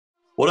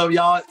What up,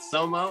 y'all? It's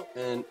SoMo,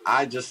 and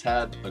I just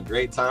had a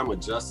great time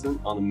with Justin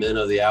on the Men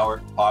of the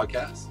Hour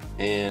podcast,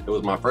 and it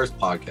was my first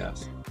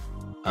podcast.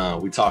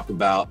 We talked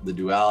about the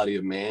duality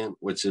of man,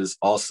 which is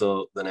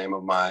also the name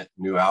of my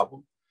new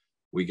album.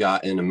 We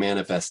got into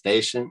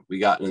manifestation. We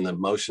got into the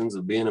emotions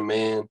of being a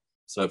man.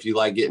 So if you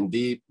like getting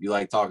deep, you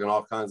like talking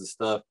all kinds of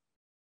stuff,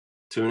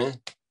 tune in.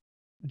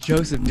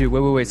 Joseph, dude,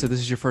 wait. So this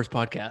is your first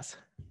podcast?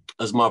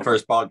 This is my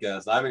first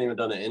podcast. I haven't even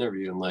done an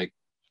interview in like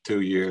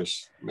 2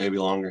 years, maybe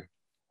longer.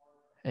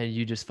 And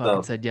you just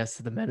fucking said yes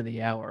to the Men of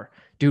the Hour.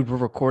 Dude, we're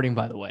recording,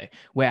 by the way.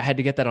 Wait, I had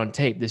to get that on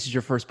tape. This is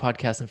your first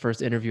podcast and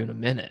first interview in a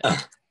minute.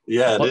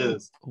 Yeah, it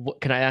is.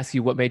 Can I ask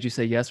you what made you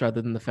say yes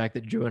rather than the fact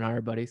that Drew and I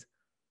are buddies?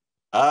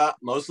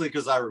 Mostly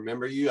because I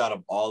remember you out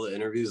of all the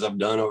interviews I've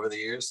done over the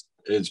years.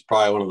 It's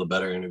probably one of the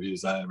better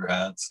interviews I ever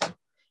had. So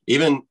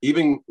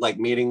even like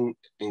meeting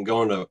and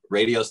going to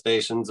radio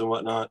stations and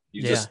whatnot,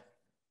 you just,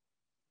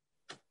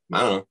 I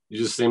don't know, you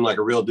just seem like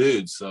a real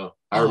dude. So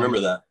I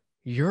remember that.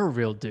 You're a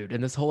real dude,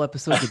 and this whole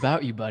episode's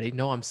about you, buddy.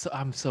 No, I'm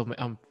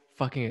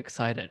fucking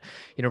excited.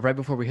 You know, right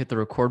before we hit the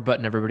record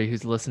button, everybody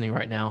who's listening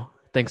right now,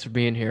 thanks for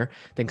being here.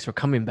 Thanks for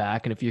coming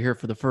back. And if you're here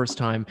for the first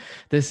time,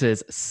 this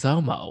is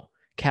SoMo,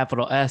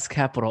 capital S,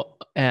 capital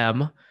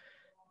M,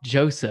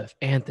 Joseph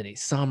Anthony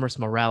Somers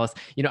Morales.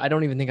 You know, I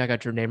don't even think I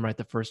got your name right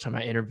the first time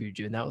I interviewed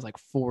you, and that was like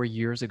 4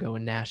 years ago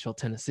in Nashville,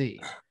 Tennessee.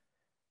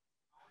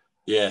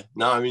 Yeah,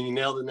 no, I mean, you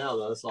nailed it now,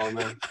 though. That's all,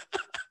 man.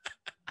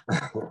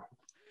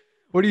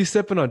 What are you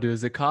sipping on, dude?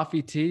 Is it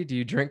coffee, tea? Do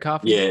you drink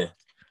coffee?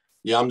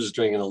 Yeah, I'm just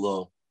drinking a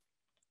little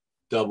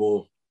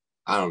double,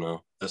 I don't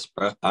know,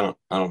 espresso. I don't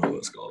know what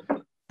it's called.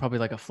 But. Probably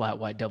like a flat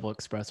white double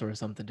espresso or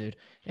something, dude.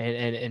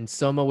 And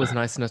SoMo was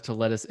nice enough to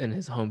let us in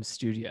his home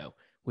studio,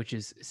 which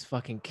is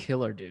fucking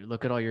killer, dude.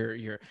 Look at all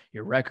your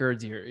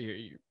records, your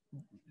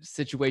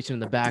situation in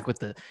the back with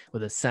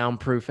the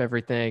soundproof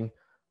everything.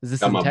 Is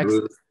this in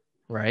Texas? Booth.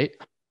 Right?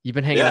 You've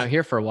been hanging out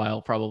here for a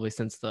while, probably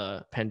since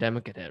the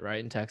pandemic had hit, right?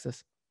 In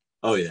Texas.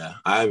 Oh yeah.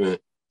 I haven't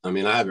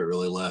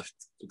really left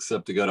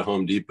except to go to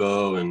Home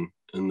Depot and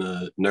in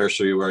the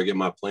nursery where I get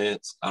my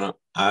plants. I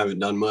haven't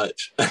done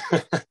much.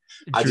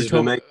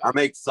 I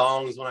make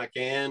songs when I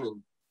can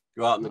and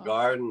go out in the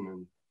garden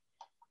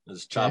and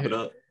just chop it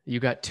up. You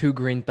got 2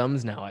 green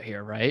thumbs now out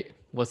here, right?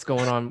 What's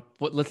going on?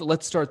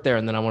 Let's start there,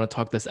 and then I want to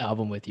talk this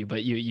album with you.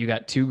 But you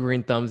got 2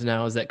 green thumbs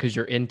now. Is that because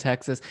you're in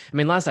Texas? I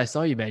mean, last I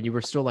saw you, man, you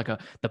were still like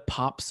the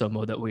pop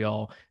SoMo that we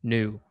all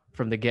knew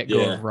from the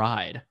get-go of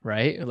Ride,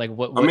 right? Like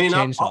what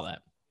changed all that?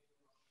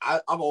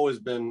 I've always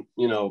been,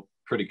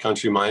 pretty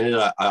country minded.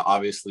 I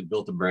obviously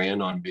built a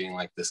brand on being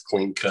like this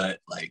clean cut,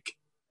 like,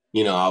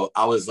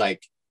 I was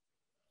like,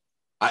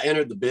 I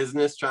entered the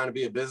business trying to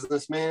be a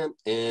businessman,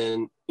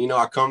 and,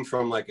 I come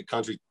from like a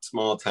country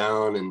small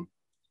town, and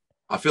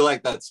I feel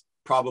like that's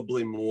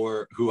probably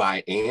more who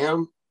I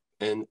am,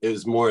 and it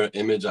was more an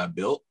image I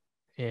built.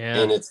 Yeah.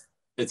 And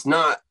it's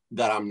not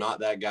that I'm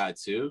not that guy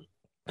too.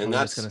 And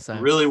that's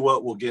really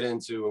what we'll get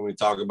into when we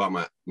talk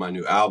about my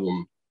new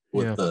album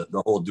with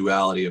the whole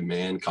duality of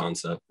man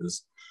concept.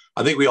 Is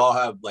I think we all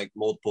have like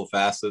multiple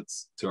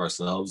facets to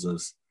ourselves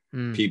as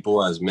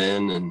people, as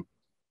men. And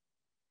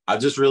I've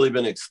just really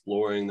been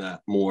exploring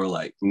that more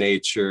like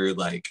nature,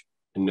 like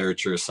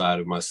nurture side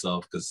of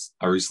myself. Cause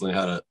I recently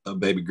had a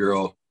baby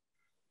girl.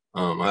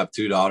 I have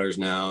 2 daughters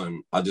now,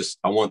 and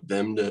I want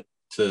them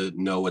to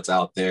know what's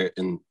out there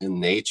in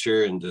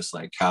nature and just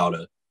like how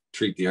to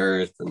treat the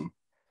earth. And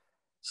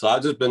so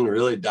I've just been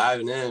really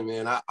diving in,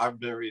 man. I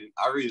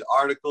read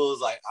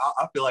articles. Like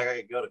I feel like I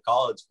could go to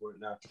college for it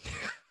now.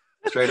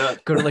 Straight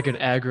up. Go to like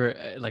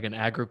an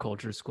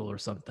agriculture school or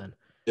something.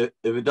 If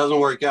it doesn't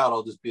work out,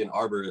 I'll just be an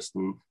arborist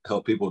and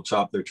help people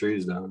chop their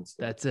trees down.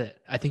 That's it.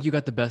 I think you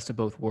got the best of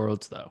both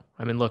worlds, though.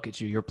 I mean, look at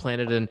you. You're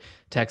planted in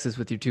Texas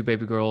with your 2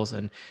 baby girls,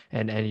 and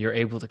you're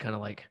able to kind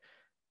of like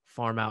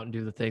farm out and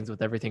do the things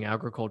with everything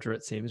agriculture,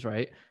 it seems,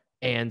 right?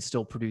 And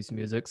still produce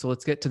music. So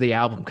let's get to the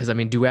album, because I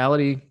mean,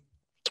 duality,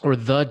 or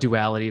the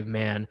duality of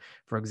man,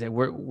 for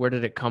example, where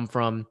did it come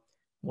from?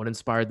 What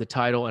inspired the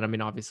title? And I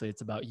mean, obviously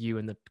it's about you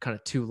and the kind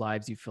of 2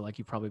 lives you feel like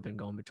you've probably been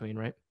going between,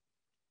 right?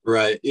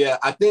 Right. Yeah.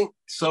 I think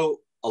so.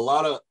 A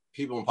lot of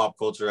people in pop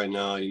culture right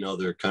now,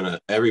 they're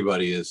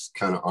everybody is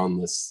kind of on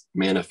this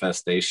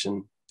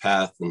manifestation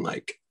path, and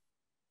like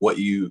what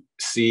you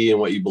see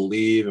and what you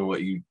believe and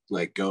what you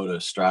like go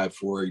to strive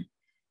for,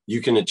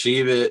 you can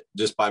achieve it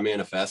just by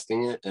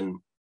manifesting it. And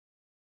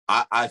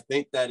I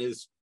think that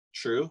is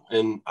true.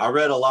 And I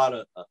read a lot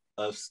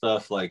of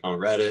stuff like on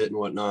Reddit and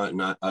whatnot,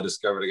 and I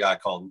discovered a guy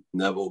called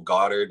Neville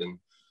Goddard, and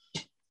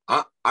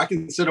I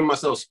consider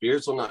myself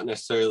spiritual, not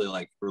necessarily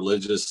like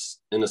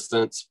religious in a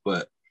sense,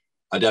 but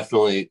I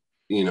definitely,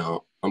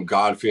 I'm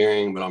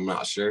God-fearing, but I'm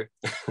not sure.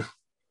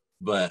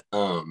 But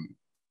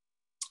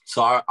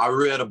so I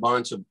read a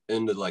bunch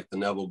into like the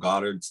Neville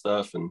Goddard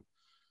stuff, and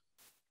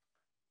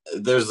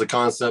there's the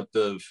concept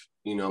of,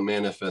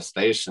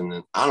 manifestation.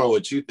 And I don't know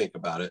what you think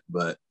about it,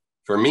 but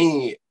for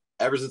me,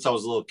 ever since I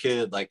was a little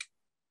kid, like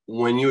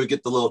when you would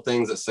get the little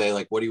things that say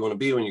like, what do you want to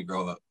be when you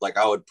grow up? Like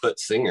I would put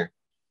singer.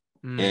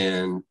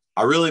 And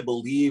I really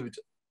believed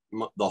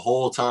the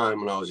whole time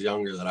when I was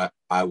younger that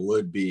I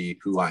would be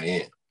who I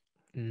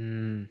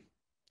am.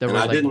 There And were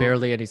I like didn't.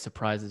 barely any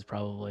surprises,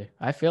 probably.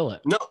 I feel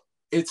it. No,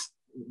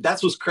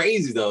 that's what's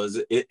crazy though,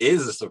 is it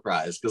is a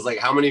surprise, because like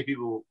how many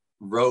people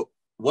wrote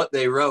what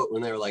they wrote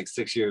when they were like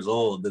 6 years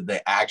old did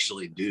they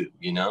actually do,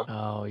 you know?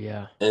 Oh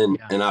yeah. And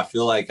Yeah. and I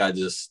feel like I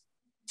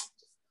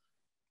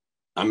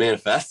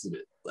manifested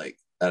it. Like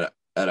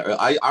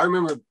I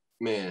remember,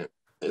 man,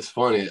 it's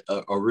funny,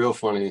 a real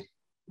funny,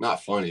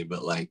 not funny,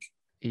 but like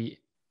a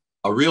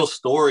real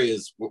story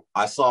is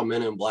I saw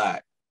Men in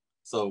Black.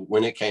 So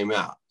when it came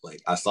out,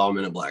 like I saw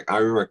Men in Black. I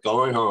remember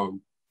going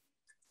home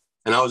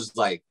and I was just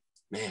like,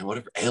 man, what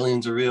if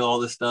aliens are real, all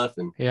this stuff?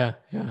 And yeah.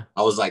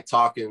 I was like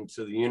talking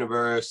to the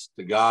universe,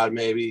 to God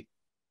maybe.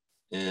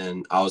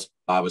 And I was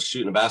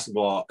shooting a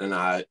basketball and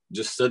I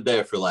just stood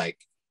there for like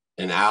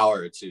an hour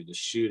or two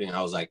just shooting.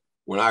 I was like,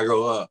 when I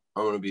grow up,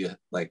 I'm gonna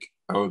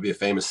be a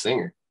famous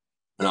singer.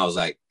 And I was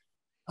like,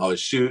 I would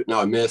shoot and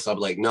I would miss. I'd be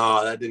like,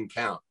 no, that didn't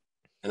count.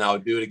 And I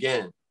would do it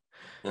again.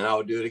 And I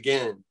would do it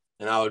again.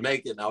 And I would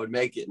make it and I would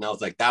make it. And I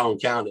was like, that one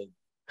counted.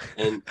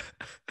 And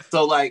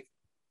so like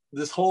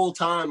this whole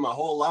time, my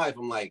whole life,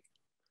 I'm like,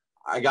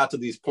 I got to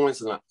these points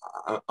and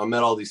I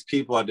met all these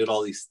people. I did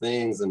all these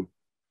things. And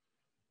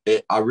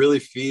I really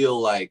feel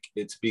like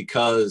it's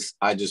because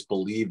I just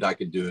believed I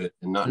could do it,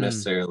 and not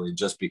necessarily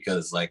just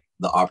because like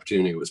the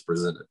opportunity was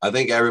presented. I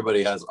think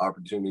everybody has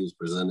opportunities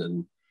presented,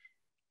 and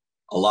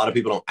a lot of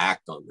people don't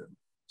act on them.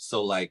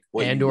 So like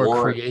what and you or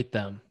want, create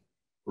them.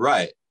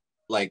 right?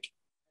 Like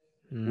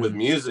with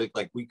music,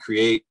 like we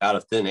create out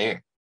of thin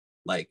air.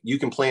 Like you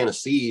can plant a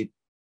seed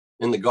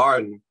in the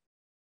garden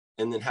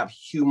and then have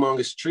a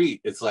humongous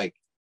tree. It's like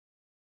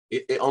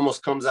it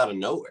almost comes out of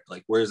nowhere.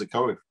 Like where is it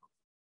coming from?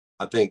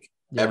 I think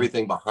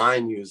everything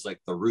behind you is like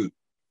the root,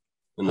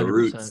 and the 100%.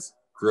 roots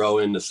grow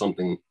into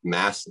something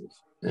massive.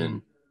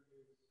 And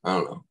I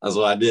don't know. That's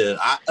what I did.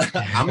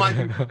 I might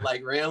be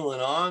like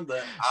rambling on,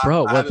 but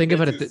Bro, I well, haven't think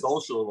been about too it.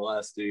 social in the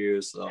last 2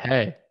 years. So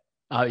Hey,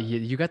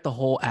 you got the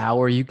whole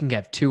hour. You can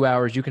have 2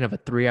 hours. You can have a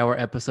 3-hour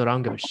episode. I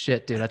don't give a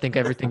shit, dude. I think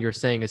everything you're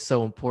saying is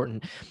so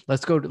important.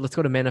 Let's go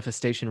to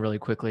manifestation really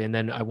quickly, and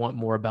then I want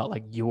more about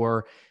like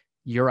your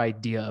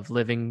idea of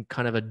living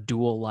kind of a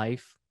dual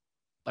life.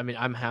 I mean,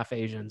 I'm half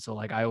Asian, so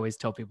like I always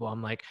tell people,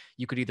 I'm like,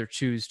 you could either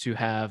choose to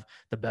have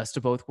the best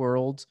of both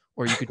worlds,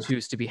 or you could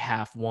choose to be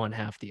half one,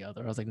 half the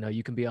other. I was like, no,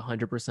 you can be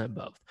 100%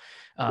 both.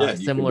 yeah,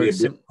 you can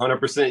be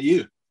 100%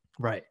 you.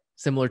 Right.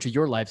 Similar to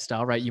your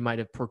lifestyle, right? You might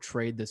have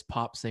portrayed this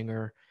pop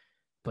singer,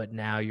 but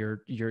now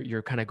you're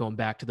kind of going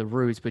back to the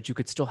roots, but you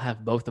could still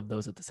have both of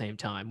those at the same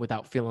time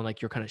without feeling like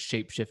you're kind of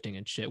shape shifting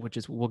and shit, which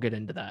is, we'll get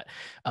into that.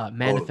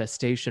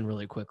 Manifestation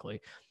really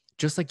quickly.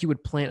 Just like you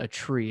would plant a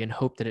tree and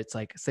hope that it's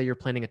like, say you're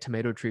planting a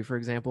tomato tree, for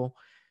example,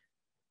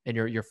 and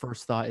your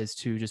first thought is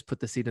to just put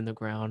the seed in the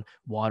ground,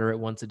 water it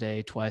once a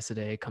day, twice a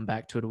day, come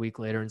back to it a week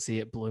later and see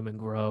it bloom and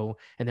grow.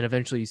 And then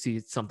eventually you see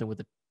something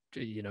with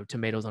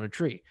tomatoes on a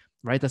tree,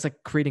 right? That's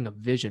like creating a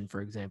vision, for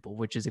example,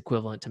 which is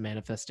equivalent to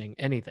manifesting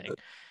anything.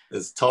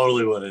 It's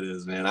totally what it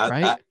is, man.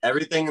 Right?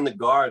 Everything in the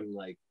garden,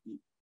 like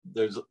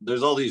there's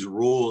all these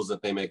rules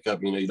that they make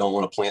up. You don't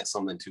want to plant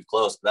something too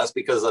close. But that's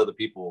because other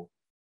people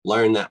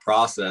learn that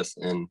process.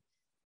 And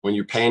when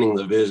you're painting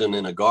the vision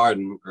in a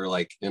garden or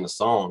like in a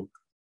song,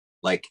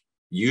 like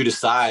you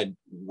decide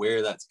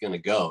where that's going to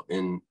go.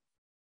 And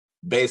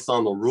based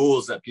on the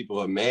rules that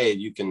people have made,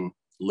 you can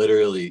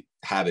literally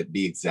have it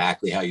be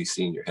exactly how you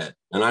see in your head.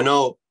 And I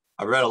know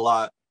I read a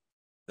lot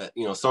that,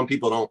 some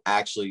people don't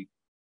actually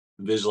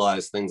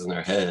visualize things in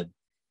their head.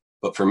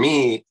 But for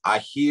me, I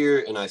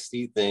hear and I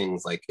see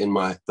things like in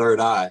my third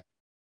eye,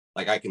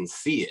 like I can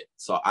see it.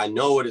 So I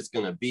know what it's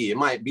going to be. It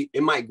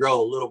might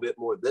grow a little bit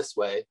more this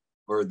way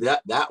or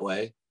that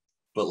way,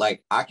 but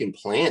like I can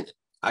plan it.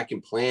 I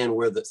can plan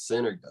where the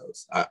center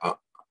goes.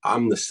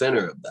 I'm the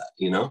center of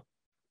that.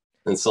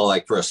 And so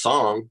like for a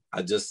song,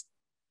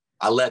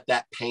 I let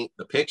that paint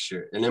the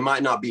picture, and it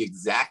might not be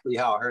exactly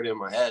how I heard it in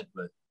my head,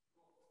 but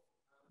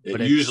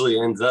it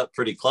usually ends up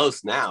pretty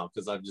close now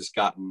because I've just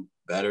gotten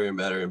better and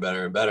better and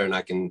better and better, and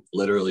I can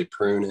literally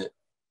prune it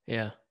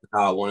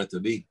how I want it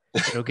to be.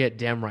 It'll get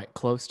damn right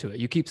close to it.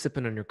 You keep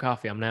sipping on your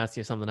coffee. I'm gonna ask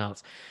you something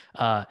else.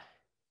 What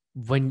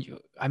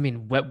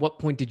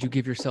point did you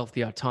give yourself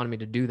the autonomy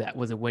to do that?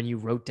 Was it when you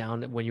wrote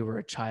down when you were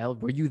a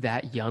child? Were you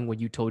that young when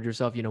you told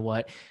yourself, you know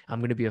what, I'm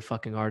going to be a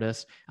fucking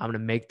artist. I'm going to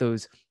make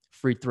those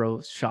free throw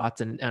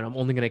shots and I'm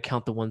only going to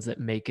count the ones that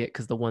make it,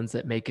 because the ones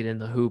that make it in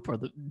the hoop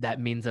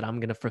that means that I'm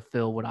going to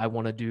fulfill what I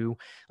want to do.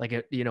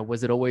 Like,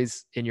 was it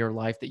always in your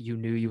life that you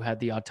knew you had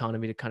the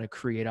autonomy to kind of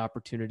create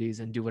opportunities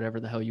and do whatever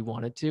the hell you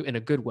wanted to, in a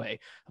good way,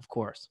 of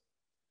course?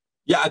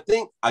 Yeah, I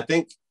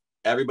think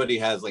everybody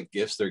has like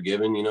gifts they're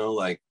given,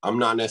 like I'm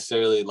not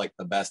necessarily like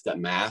the best at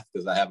math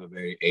because I have a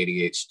very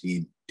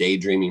ADHD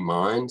daydreaming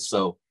mind.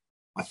 So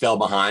I fell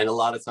behind a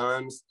lot of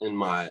times in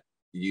my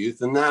youth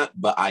in that,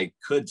 but I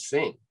could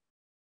sing.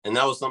 And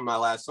that was something I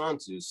latched on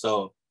to.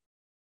 So,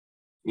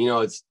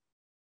 it's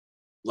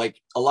like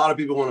a lot of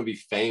people want to be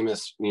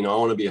famous, I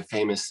want to be a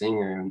famous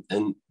singer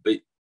but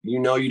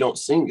you don't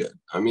sing good.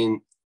 I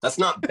mean, That's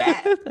not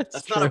bad.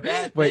 That's not a true.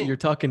 bad Wait, thing. you're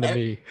talking to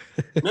me.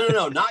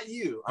 No, not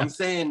you. I'm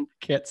saying,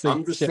 Can't say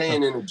I'm just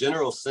saying in a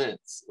general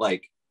sense,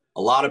 like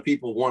a lot of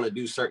people want to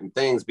do certain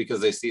things because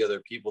they see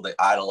other people, they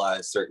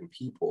idolize certain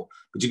people,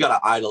 but you got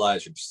to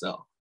idolize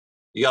yourself.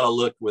 You got to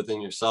look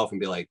within yourself and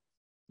be like,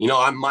 you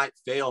know, I might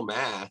fail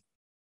math,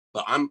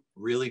 but I'm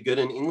really good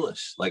in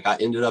English. Like I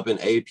ended up in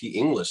AP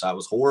English. I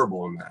was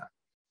horrible in math,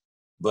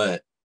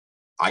 but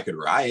I could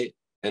write.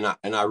 And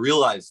I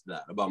realized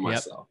that about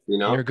myself, you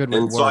know, you're good with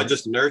and so I words.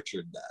 just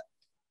nurtured that.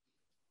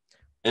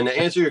 And to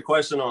answer your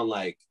question on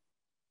like,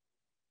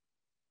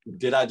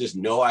 did I just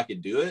know I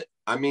could do it?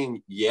 I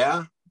mean,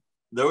 yeah,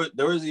 there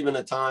was even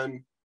a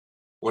time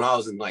when I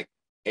was in like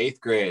 8th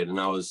grade and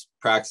I was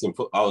practicing,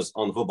 I was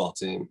on the football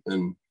team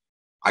and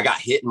I got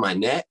hit in my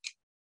neck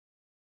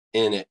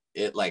and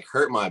it like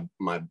hurt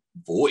my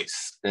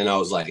voice. And I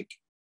was like,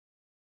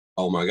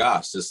 oh my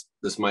gosh, this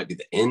might be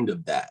the end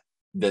of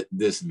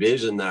this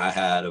vision that I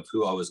had of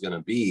who I was going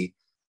to be.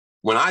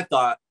 When I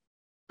thought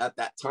at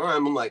that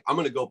time, I'm like, I'm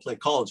going to go play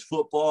college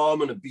football. I'm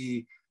going to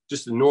be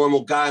just a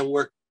normal guy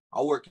and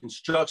I'll work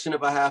construction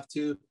if I have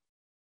to.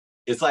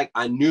 It's like,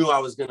 I knew I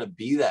was going to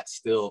be that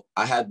still.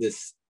 I had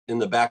this in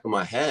the back of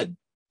my head,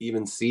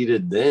 even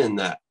seated then,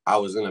 that I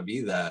was going to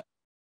be that.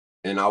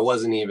 And I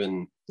wasn't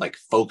even like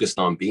focused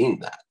on being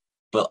that,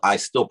 but I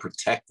still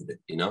protected it.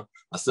 You know,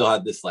 I still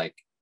had this like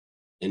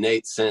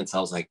innate sense.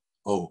 I was like,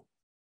 oh,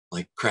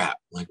 like crap,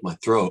 like my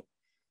throat,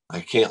 I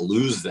can't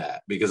lose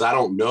that because I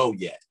don't know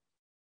yet,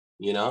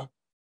 you know?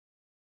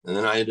 And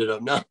then I ended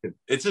up knowing.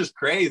 It's just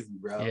crazy,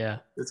 bro. Yeah.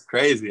 It's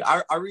crazy.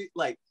 I read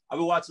like, I've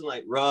been watching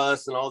like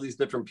Russ and all these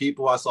different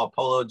people. I saw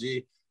Polo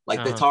G,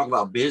 like they talk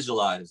about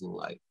visualizing,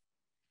 like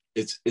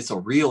it's a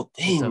real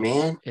thing,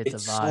 man. It's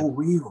a vibe. So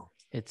real.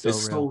 It's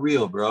so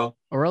real, bro.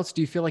 Or else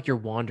do you feel like you're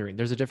wandering?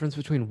 There's a difference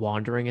between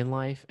wandering in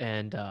life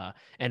and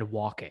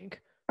walking.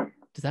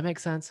 Does that make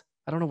sense?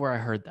 I don't know where I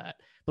heard that.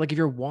 But like if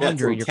you're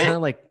wandering, you're kind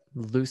of like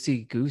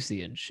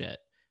loosey-goosey and shit.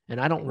 And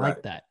I don't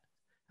like that.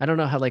 I don't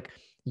know how like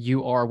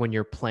you are when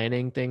you're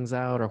planning things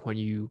out or when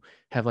you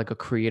have like a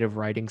creative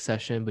writing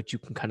session, but you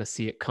can kind of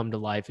see it come to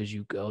life as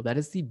you go. That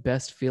is the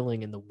best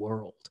feeling in the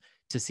world,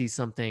 to see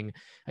something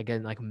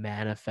again like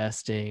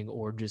manifesting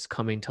or just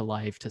coming to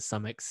life to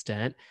some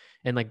extent,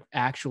 and like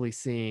actually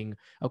seeing,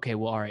 okay,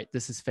 well, all right,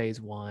 this is phase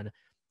 1.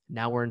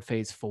 Now we're in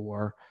phase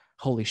 4.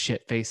 Holy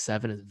shit, phase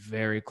 7 is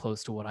very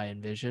close to what I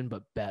envisioned,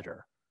 but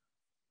better.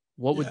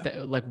 What would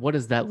that, like, what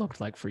does that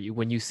look like for you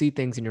when you see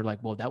things and you're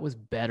like, well, that was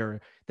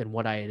better than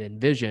what I had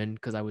envisioned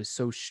because I was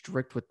so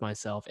strict with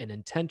myself and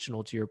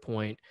intentional, to your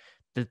point,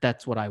 that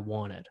that's what I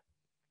wanted?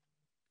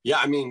 Yeah,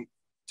 I mean,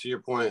 to your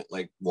point,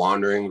 like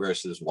wandering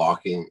versus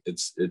walking,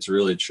 it's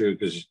really true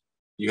because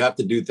you have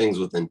to do things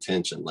with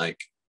intention. Like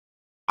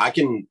I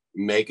can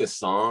make a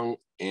song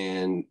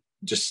and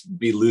just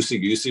be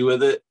loosey-goosey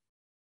with it,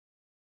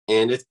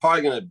 and it's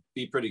probably gonna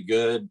be pretty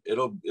good.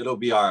 It'll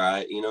be all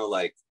right, you know,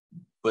 like,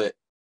 but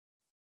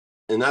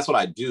and that's what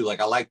I do. Like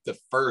I like to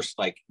first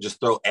like just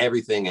throw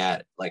everything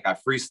at it. Like I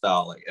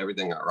freestyle like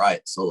everything I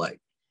write. So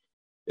like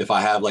if I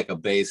have like a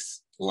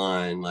bass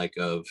line like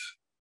of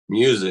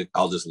music,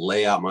 I'll just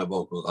lay out my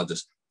vocals. I'll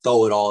just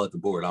throw it all at the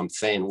board. I'm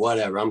saying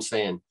whatever. I'm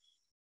saying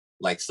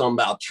like something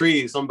about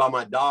trees, something about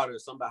my daughter,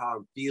 something about how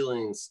I'm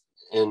feeling,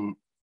 and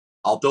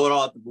I'll throw it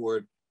all at the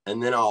board,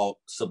 and then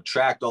I'll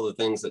subtract all the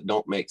things that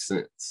don't make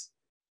sense.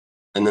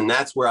 And then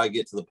that's where I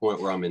get to the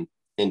point where I'm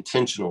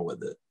intentional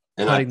with it.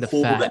 And Cutting I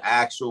pull the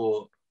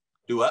actual,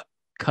 do what?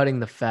 Cutting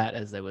the fat,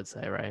 as they would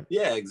say, right?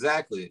 Yeah,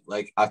 exactly.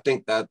 Like I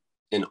think that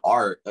in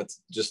art,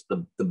 that's just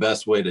the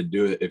best way to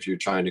do it if you're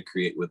trying to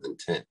create with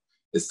intent,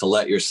 is to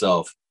let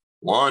yourself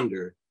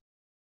wander,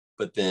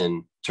 but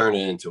then turn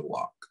it into a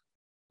walk.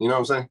 You know what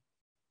I'm saying?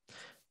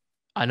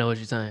 I know what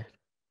you're saying.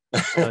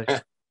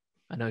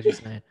 I know what you're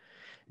saying.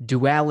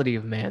 Duality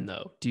of man,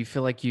 though. Do you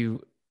feel like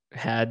you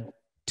had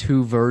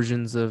two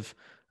versions of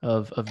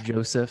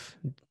Joseph,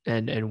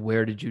 and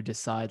where did you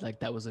decide like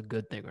that was a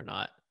good thing or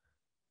not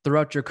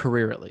throughout your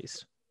career, at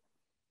least?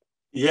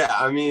 Yeah,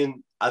 I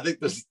mean, I think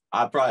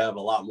I probably have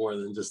a lot more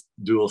than just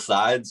dual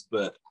sides,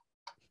 but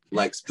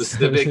like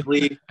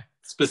specifically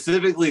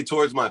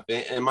towards my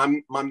fan and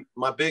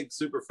my big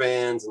super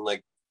fans, and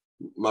like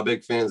my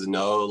big fans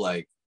know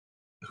like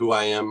who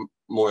I am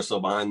more so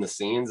behind the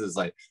scenes, is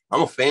like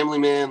I'm a family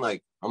man,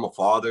 like I'm a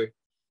father,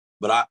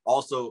 but I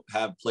also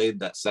have played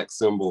that sex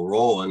symbol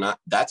role, and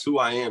that's who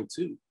I am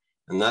too.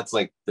 And that's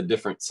like the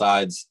different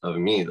sides of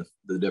me,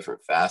 the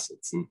different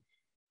facets. And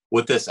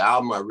with this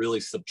album, I really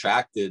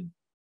subtracted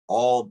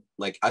all,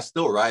 like I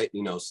still write,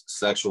 you know,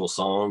 sexual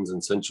songs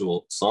and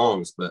sensual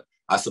songs, but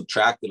I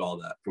subtracted all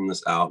that from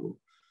this album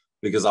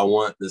because I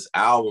want this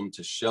album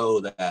to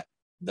show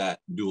that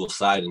dual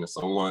sidedness.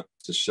 I want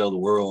to show the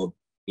world,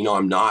 you know,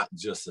 I'm not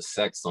just a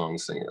sex song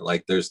singer.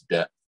 Like there's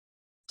depth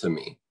to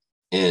me.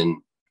 And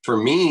for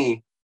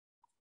me,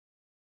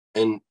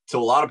 and to a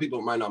lot of people,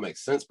 it might not make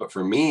sense, but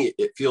for me,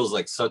 it feels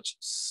like such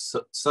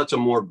a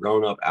more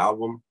grown up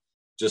album,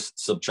 just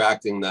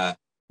subtracting that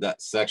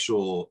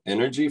sexual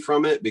energy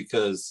from it,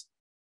 because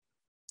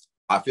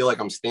I feel like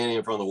I'm standing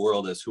in front of the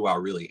world as who I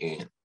really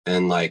am.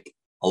 And like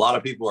a lot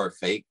of people are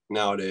fake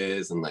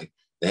nowadays, and like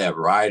they have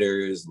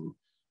writers, and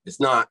it's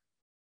not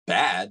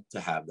bad to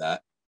have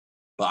that,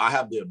 but I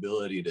have the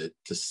ability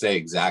to say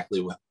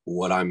exactly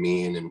what I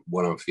mean and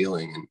what I'm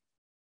feeling. And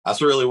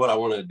that's really what I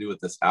want to do with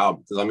this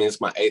album. Because I mean,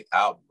 it's my 8th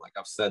album. Like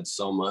I've said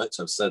so much.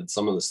 I've said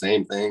some of the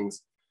same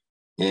things.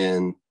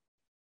 And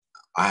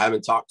I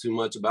haven't talked too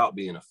much about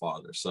being a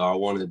father. So I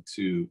wanted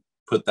to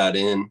put that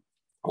in.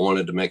 I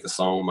wanted to make a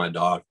song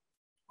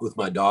with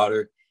my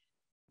daughter.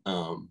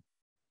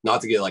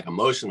 Not to get like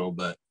emotional,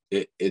 but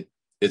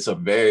it's a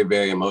very,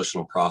 very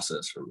emotional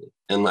process for me.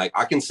 And like,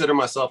 I consider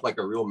myself like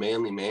a real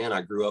manly man.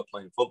 I grew up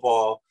playing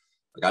football.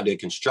 Like I did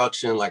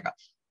construction. Like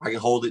I can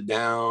hold it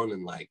down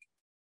and like,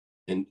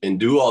 and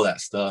do all that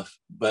stuff.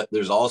 But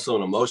there's also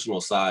an emotional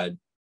side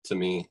to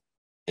me.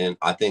 And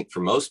I think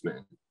for most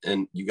men,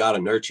 and you got to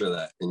nurture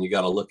that, and you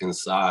got to look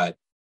inside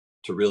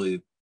to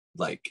really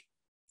like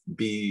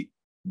be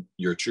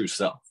your true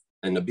self,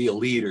 and to be a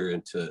leader,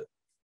 and to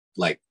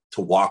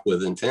walk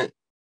with intent.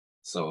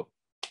 So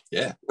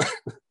yeah,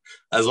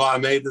 that's why I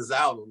made this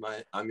album.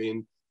 I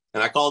mean,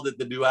 and I called it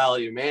The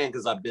Duality of Man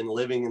because I've been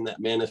living in that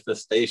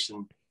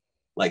manifestation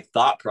like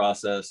thought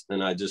process.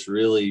 And I just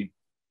really,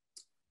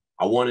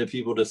 I wanted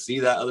people to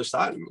see that other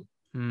side of me.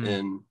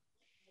 And,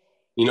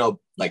 you know,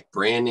 like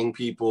branding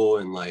people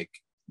and like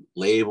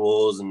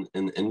labels and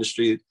the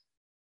industry.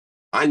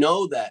 I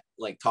know that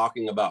like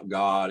talking about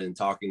God and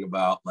talking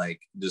about like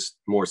just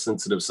more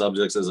sensitive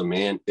subjects as a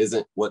man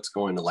isn't what's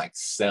going to like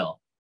sell,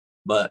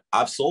 but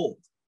I've sold.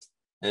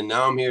 And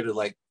now I'm here to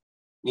like,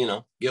 you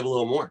know, give a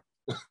little more.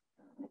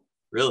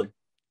 Really.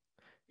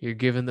 You're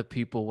giving the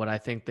people what I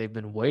think they've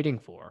been waiting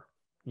for.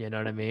 You know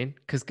what I mean?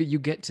 Because you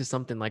get to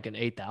something like an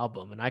 8th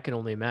album, and I can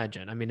only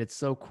imagine. I mean, it's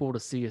so cool to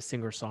see a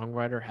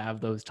singer-songwriter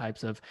have those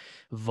types of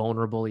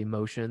vulnerable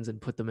emotions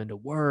and put them into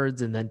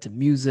words and then to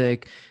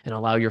music, and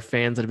allow your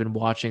fans that have been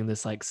watching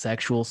this like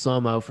sexual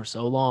SoMo for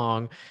so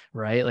long,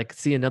 right? Like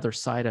see another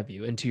side of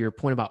you. And to your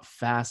point about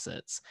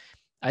facets,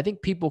 I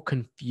think people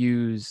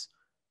confuse.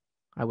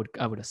 I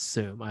would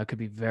assume, I could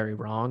be very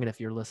wrong. And if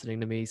you're listening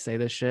to me say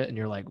this shit and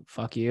you're like,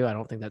 fuck you, I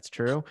don't think that's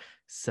true,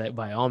 say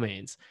by all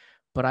means.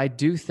 But I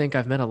do think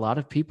I've met a lot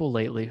of people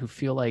lately who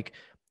feel like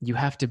you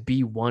have to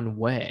be one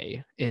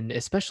way,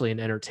 especially in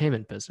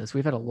entertainment business.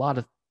 We've had a lot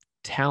of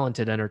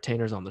talented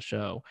entertainers on the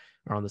show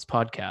or on this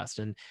podcast,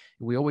 and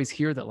we always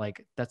hear that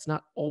like that's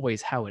not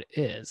always how it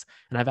is.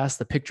 And I've asked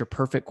the picture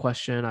perfect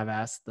question. I've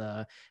asked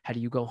the how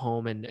do you go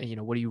home, and you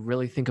know, what do you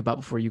really think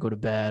about before you go to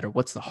bed, or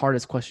what's the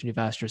hardest question you've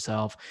asked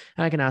yourself.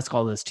 And I can ask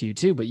all this to you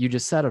too, but you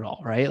just said it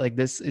all, right? Like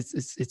this,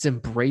 it's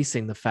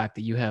embracing the fact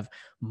that you have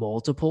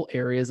multiple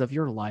areas of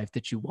your life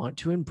that you want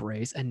to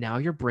embrace, and now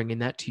you're bringing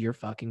that to your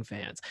fucking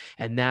fans,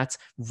 and that's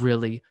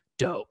really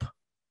dope.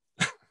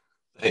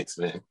 Thanks,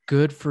 man.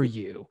 Good for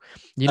you.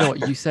 You know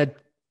what you said,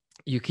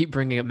 you keep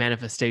bringing up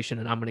manifestation,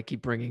 and I'm going to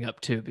keep bringing up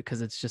too,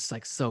 because it's just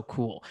like so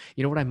cool.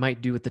 You know what I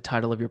might do with the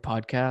title of your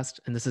podcast?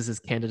 And this is as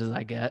candid as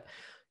I get: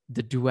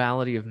 The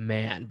Duality of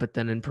Man, but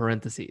then in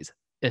parentheses,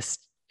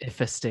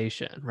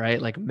 IFESTATION,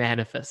 right? Like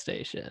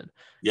manifestation.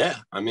 Yeah.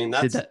 I mean,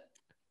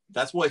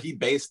 that's what he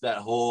based that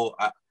whole,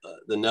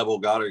 the Neville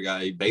Goddard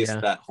guy, he based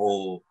that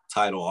whole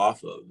title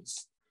off of.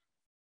 It's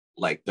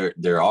like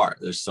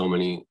there's so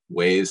many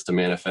ways to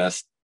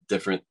manifest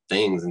different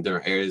things in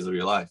different areas of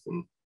your life.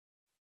 And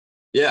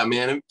yeah,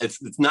 man, it's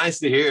nice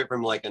to hear it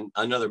from like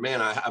another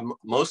man. I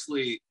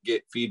mostly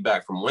get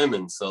feedback from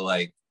women. So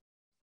like,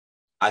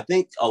 I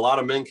think a lot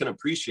of men can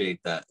appreciate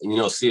that. And, you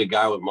know, see a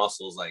guy with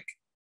muscles, like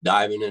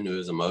diving into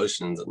his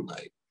emotions, and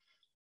like,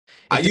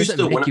 it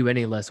doesn't make you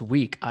any less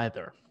weak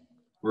either.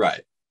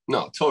 Right.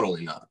 No,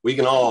 totally not. We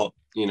can all,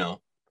 you know,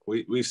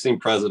 we've seen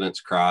presidents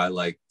cry.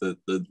 Like the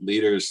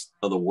leaders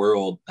of the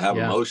world have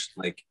emotion.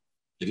 Like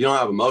if you don't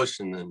have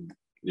emotion, then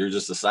you're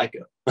just a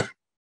psycho.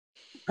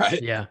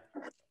 Right? Yeah,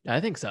 I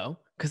think so.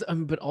 Because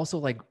but also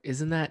like,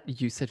 isn't that,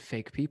 you said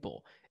fake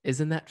people?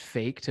 Isn't that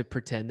fake to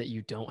pretend that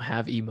you don't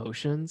have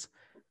emotions?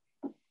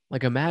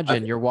 Like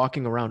imagine you're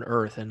walking around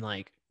Earth and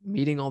like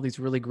meeting all these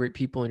really great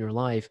people in your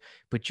life,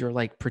 but you're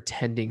like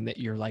pretending that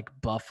you're like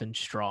buff and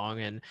strong,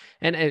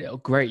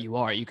 and great, you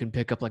are. You can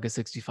pick up like a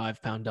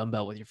 65-pound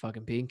dumbbell with your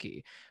fucking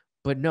pinky.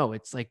 But no,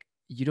 it's like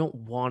you don't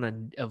want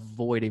to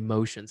avoid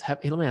emotions. Hey,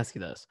 let me ask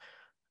you this.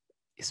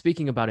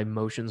 Speaking about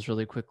emotions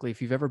really quickly,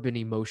 if you've ever been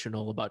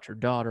emotional about your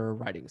daughter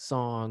writing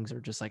songs, or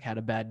just like had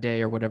a bad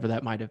day or whatever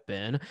that might have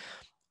been,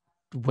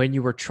 when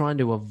you were trying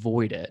to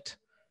avoid it,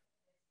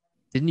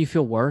 didn't you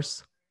feel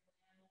worse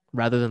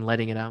rather than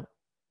letting it out?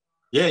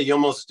 Yeah, you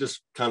almost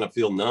just kind of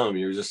feel numb.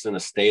 You're just in a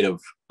state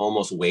of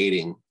almost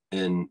waiting.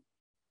 And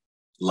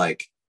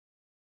like,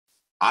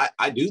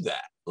 I do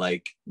that.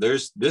 Like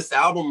this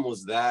album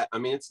was that. I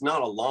mean, it's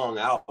not a long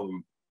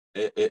album.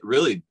 It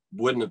really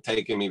wouldn't have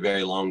taken me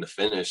very long to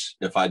finish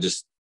if I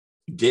just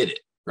did it,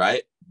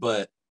 right?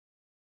 But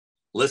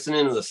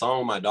listening to the song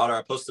with my daughter,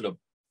 I posted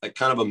a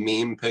kind of a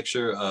meme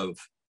picture of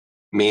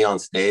me on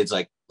stage,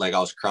 like I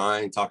was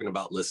crying, talking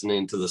about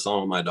listening to the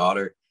song with my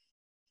daughter.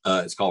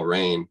 It's called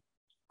Rain.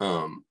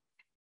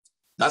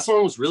 that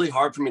song was really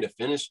hard for me to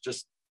finish,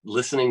 just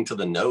listening to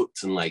the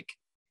notes and like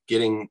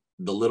getting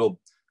the little,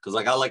 because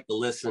like I like to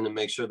listen and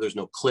make sure there's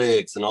no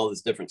clicks and all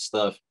this different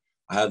stuff.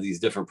 I have these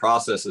different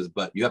processes,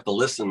 but you have to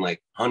listen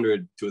like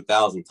 100 to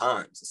 1,000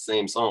 times the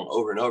same song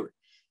over and over.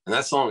 And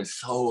that song is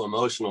so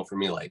emotional for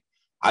me. Like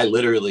I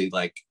literally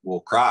like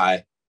will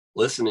cry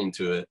listening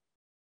to it.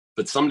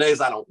 But some days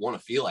I don't want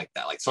to feel like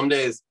that. Like some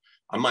days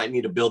I might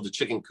need to build a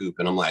chicken coop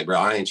and I'm like, bro,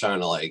 I ain't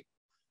trying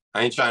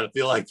to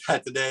feel like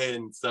that today.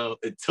 And so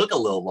it took a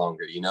little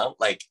longer, you know,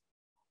 like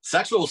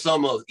sexual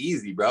SoMo is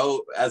easy,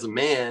 bro. As a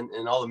man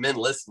and all the men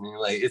listening,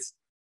 like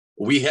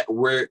we have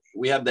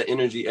that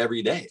energy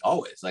every day,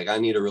 always. Like I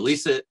need to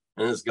release it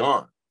and it's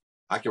gone.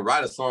 I can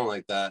write a song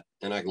like that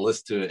and I can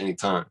listen to it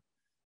anytime,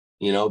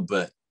 you know,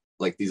 but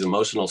like these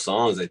emotional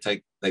songs, they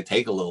take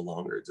a little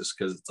longer just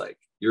because it's like,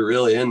 you're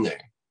really in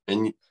there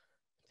and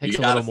you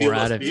gotta feel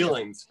those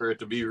feelings for it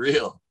to be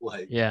real.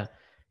 Like, yeah.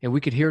 And we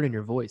could hear it in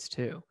your voice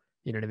too.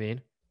 You know what I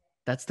mean?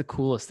 That's the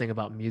coolest thing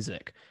about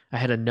music. I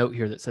had a note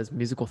here that says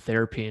musical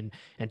therapy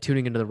and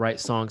tuning into the right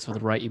songs for the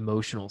right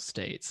emotional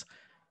states,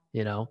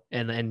 you know?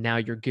 And now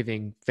you're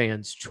giving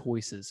fans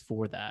choices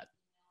for that,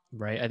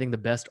 right? I think the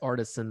best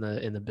artists in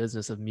the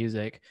business of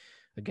music,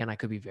 again, I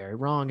could be very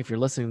wrong. If you're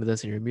listening to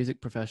this and you're a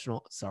music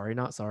professional, sorry,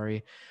 not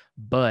sorry,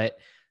 but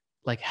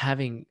like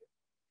having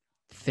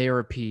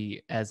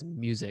therapy as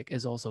music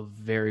is also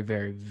very,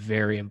 very,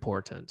 very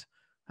important.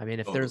 I mean,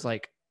 if there's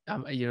like,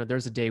 you know,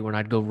 there's a day when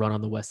I'd go run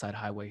on the West Side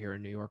Highway here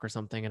in New York or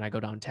something, and I go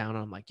downtown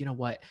and I'm like, you know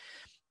what?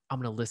 I'm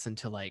going to listen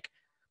to like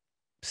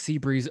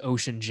Seabreeze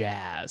Ocean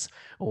Jazz,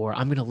 or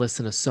I'm going to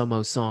listen to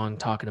SoMo song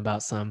talking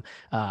about some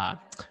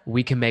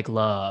We Can Make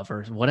Love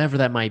or whatever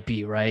that might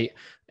be, right?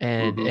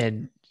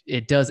 And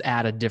it does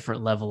add a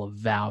different level of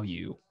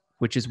value,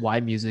 which is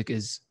why music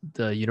is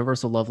the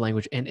universal love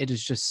language. And it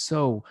is just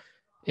so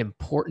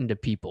important to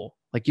people.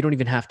 Like you don't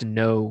even have to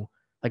know,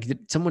 like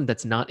someone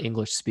that's not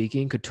English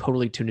speaking could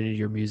totally tune into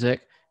your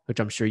music, which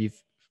I'm sure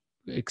you've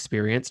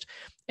experienced,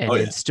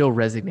 and still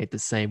resonate the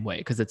same way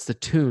because it's the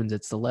tunes,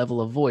 it's the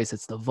level of voice,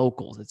 it's the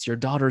vocals, it's your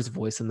daughter's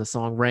voice in the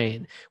song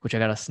Rain, which I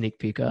got a sneak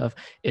peek of.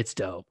 It's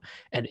dope.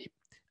 And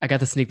I got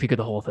the sneak peek of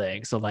the whole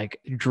thing. So like,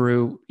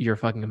 Drew, you're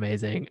fucking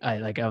amazing. I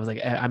was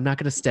like, I'm not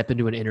going to step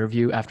into an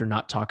interview after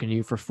not talking to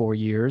you for 4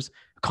 years.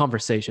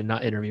 Conversation,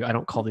 not interview. I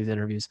don't call these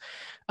interviews.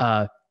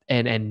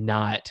 And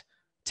not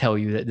tell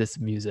you that this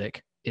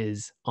music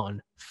is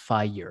on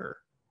fire.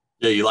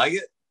 Yeah, you like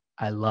it?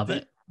 I love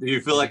it. Do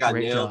you feel like I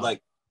nailed,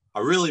 like,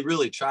 I really,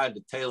 really tried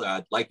to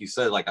tailor, like you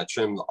said, like I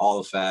trimmed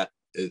all the fat.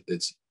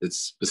 It's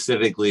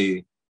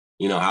specifically,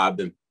 you know, how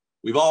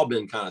we've all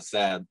been kind of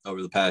sad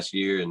over the past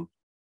year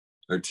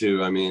or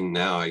two. I mean,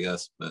 now I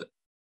guess, but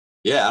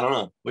yeah, I don't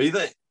know. What do you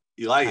think?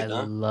 You like it,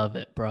 huh? I love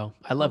it, bro.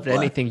 I loved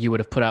anything you would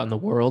have put out in the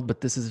world,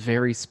 but this is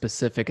very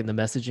specific and the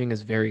messaging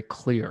is very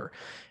clear.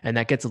 And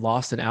that gets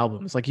lost in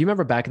albums. Like you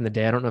remember back in the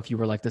day, I don't know if you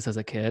were like this as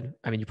a kid.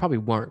 I mean, you probably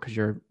weren't because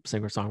you're a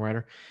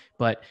singer-songwriter,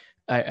 but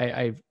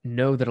I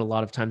know that a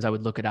lot of times I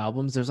would look at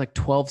albums. There's like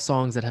 12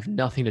 songs that have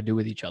nothing to do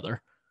with each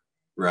other.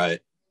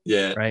 Right.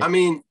 Yeah. Right. I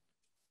mean,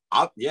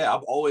 I've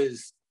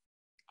always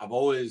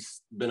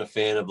been a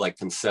fan of like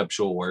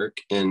conceptual work,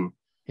 and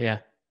yeah,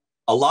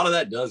 a lot of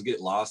that does get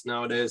lost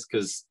nowadays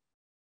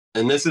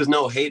and this is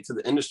no hate to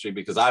the industry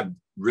because I've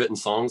written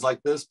songs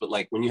like this, but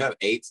like when you have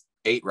eight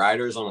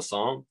writers on a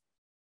song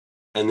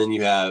and then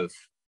you have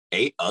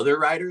 8 other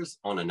writers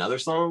on another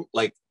song,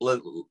 like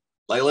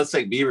let's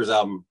take Bieber's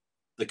album,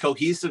 the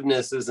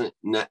cohesiveness isn't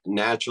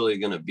naturally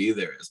going to be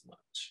there as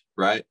much,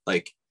 right?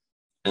 Like,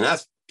 and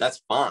that's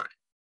fine.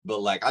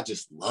 But like, I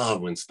just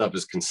love when stuff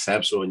is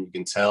conceptual and you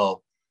can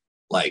tell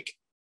like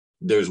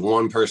there's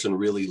one person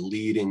really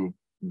leading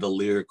the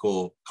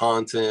lyrical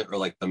content or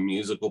like the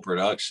musical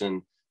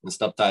production and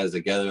stuff ties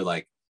together.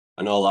 Like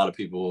I know a lot of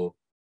people,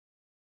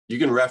 you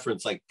can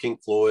reference like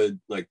Pink Floyd,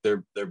 like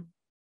they're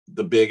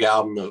the big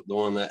album, the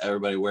one that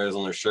everybody wears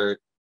on their shirt,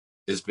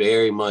 is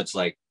very much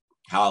like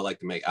how I like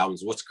to make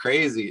albums. What's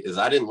crazy is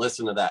I didn't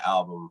listen to that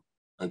album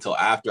until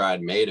after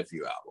I'd made a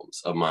few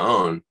albums of my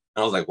own. And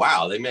I was like,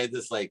 wow, they made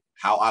this like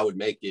how I would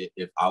make it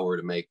if I were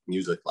to make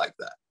music like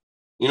that.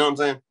 You know what I'm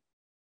saying?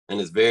 And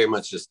it's very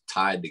much just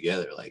tied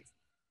together. Like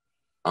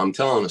I'm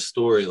telling a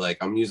story, like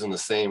I'm using the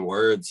same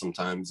words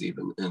sometimes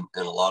even in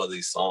a lot of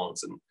these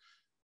songs. And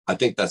I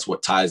think that's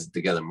what ties it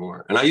together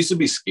more. And I used to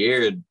be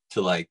scared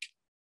to like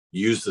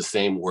use the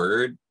same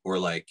word or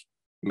like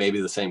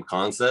maybe the same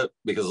concept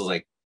because I was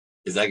like,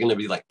 is that going to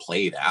be like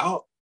played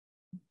out?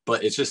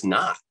 But it's just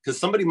not, because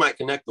somebody might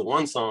connect to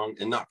one song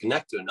and not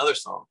connect to another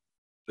song,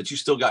 but you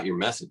still got your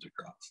message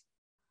across.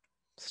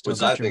 Still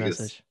got your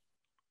message.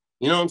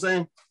 You know what I'm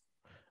saying?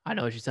 I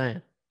know what you're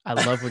saying. I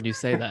love when you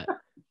say that.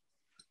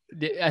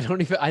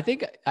 I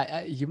think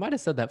you might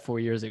have said that 4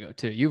 years ago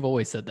too. You've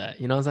always said that.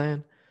 You know what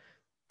I'm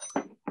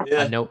saying?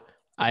 Yeah. I know.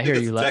 I hear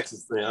you.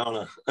 Texas thing. I don't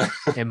know.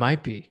 It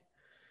might be.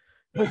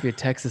 It might be a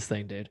Texas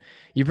thing, dude.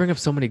 You bring up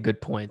so many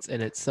good points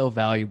and it's so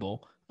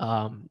valuable.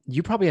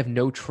 You probably have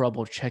no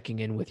trouble checking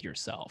in with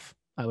yourself,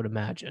 I would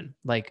imagine.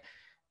 Like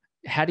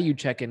how do you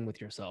check in with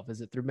yourself?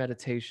 Is it through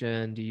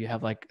meditation? Do you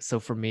have like, so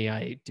for me,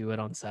 I do it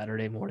on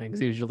Saturday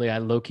mornings. Usually I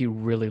low-key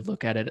really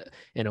look at it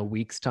in a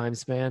week's time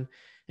span.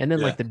 And then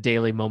Yeah. like the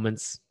daily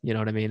moments, you know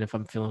what I mean? If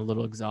I'm feeling a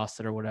little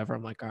exhausted or whatever,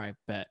 I'm like, all right,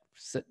 bet,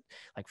 sit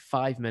like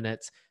 5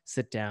 minutes,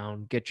 sit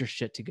down, get your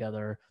shit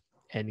together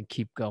and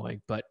keep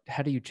going. But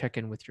how do you check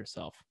in with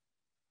yourself?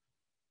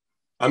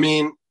 I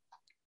mean,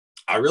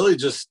 I really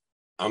just,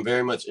 I'm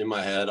very much in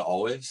my head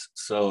always.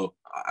 So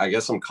I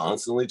guess I'm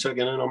constantly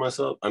checking in on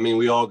myself. I mean,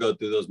 we all go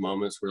through those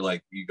moments where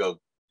like you go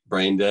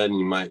brain dead and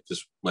you might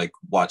just like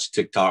watch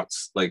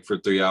TikToks like for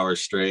 3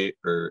 hours straight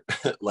or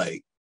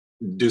like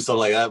do something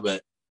like that.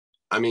 But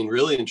I mean,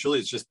 really and truly,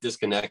 it's just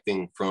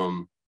disconnecting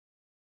from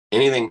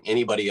anything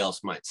anybody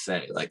else might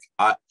say. Like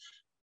I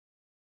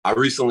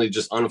recently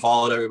just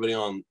unfollowed everybody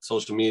on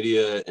social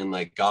media and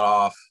like got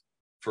off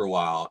for a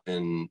while.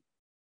 And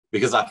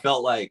because I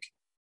felt like,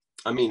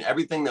 I mean,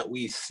 everything that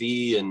we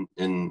see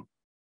and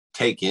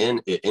take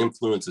in, it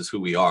influences who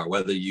we are,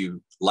 whether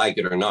you like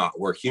it or not.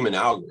 We're human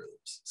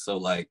algorithms. So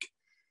like,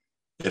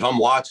 if I'm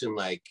watching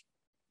like,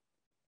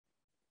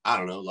 I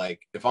don't know, like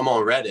if I'm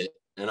on Reddit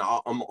and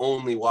I'm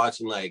only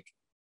watching like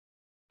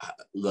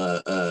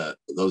the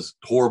those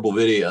horrible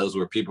videos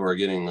where people are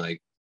getting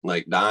like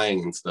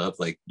dying and stuff,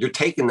 like you're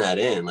taking that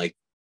in. Like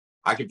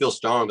I can feel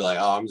strong and be like,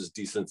 oh, I'm just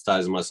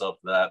desensitizing myself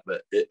to that,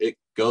 but it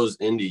goes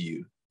into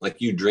you. Like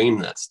you dream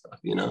that stuff,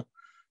 you know?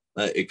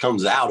 It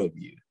comes out of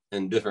you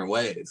in different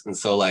ways. And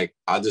so like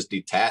I just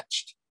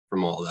detached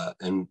from all that.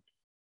 And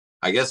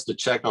I guess to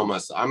check on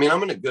myself, I mean,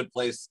 I'm in a good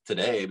place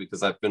today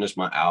because I finished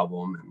my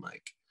album and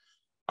like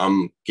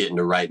I'm getting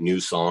to write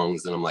new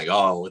songs and I'm like,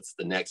 oh, what's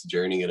the next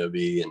journey gonna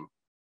be? And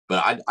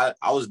but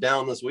I was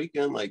down this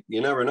weekend. Like you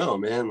never know,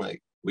 man.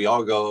 Like we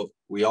all go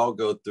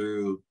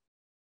through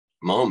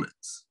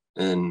moments.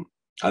 And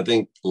I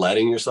think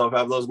letting yourself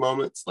have those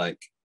moments, like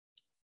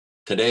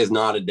today is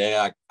not a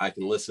day I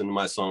can listen to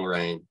my song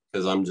Rain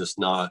because I'm just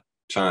not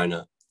trying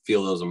to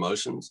feel those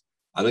emotions.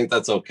 I think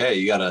that's okay.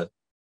 You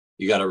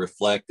gotta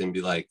reflect and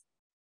be like,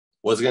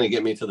 what's gonna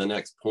get me to the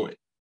next point?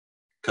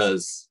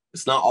 Because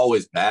it's not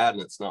always bad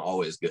and it's not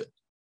always good.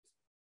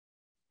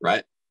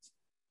 Right?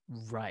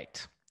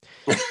 Right.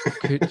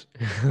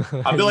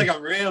 I feel like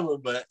I'm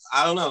rambling, but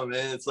I don't know,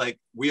 man. It's like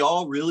we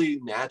all really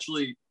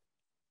naturally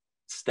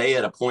stay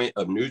at a point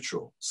of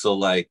neutral. So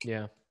like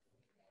yeah.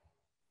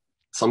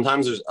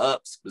 sometimes there's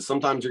ups, but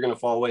sometimes you're gonna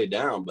fall way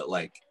down. But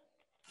like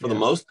for the Yeah.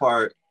 most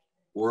part,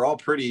 we're all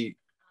pretty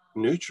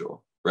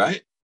neutral,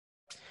 right?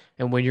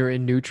 And when you're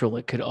in neutral,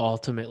 it could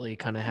ultimately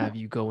kind of have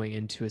you going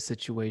into a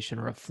situation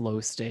or a flow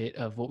state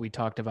of what we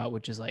talked about,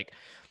 which is like,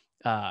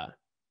 uh,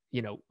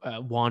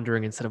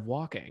 wandering instead of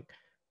walking,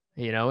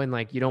 and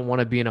like, you don't want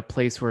to be in a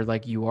place where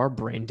like you are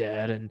brain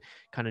dead and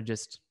kind of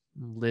just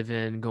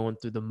living, going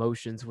through the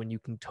motions when you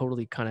can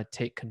totally kind of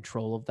take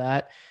control of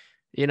that.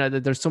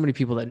 There's so many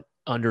people that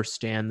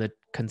understand the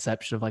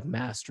conception of like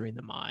mastering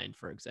the mind,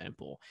 for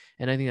example.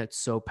 And I think that's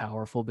so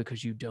powerful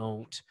because you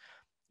don't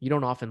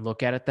often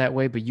look at it that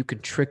way, but you can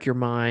trick your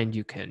mind.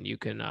 You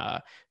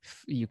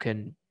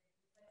can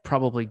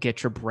probably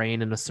get your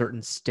brain in a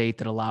certain state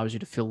that allows you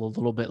to feel a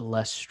little bit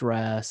less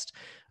stressed.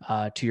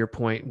 To your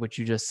point, which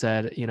you just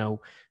said,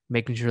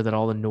 making sure that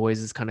all the noise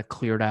is kind of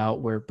cleared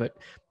out but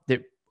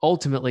that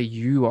ultimately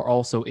you are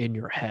also in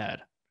your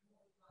head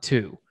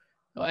too.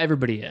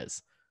 Everybody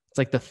is. It's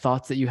like the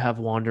thoughts that you have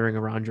wandering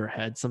around your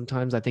head.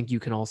 Sometimes I think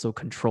you can also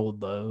control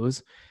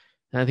those.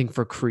 And I think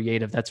for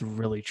creative, that's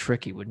really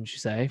tricky, wouldn't you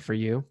say, for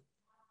you?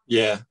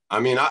 Yeah. I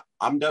mean,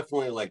 I'm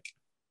definitely like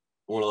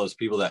one of those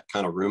people that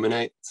kind of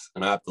ruminates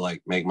and I have to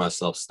like make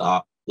myself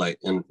stop. Like,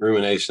 and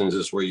rumination is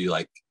just where you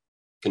like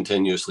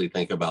continuously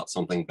think about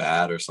something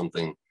bad or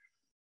something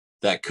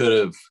that could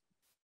have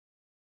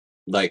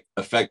like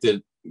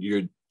affected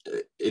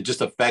it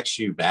just affects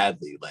you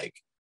badly. Like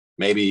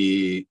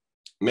maybe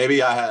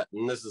I had,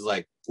 and this is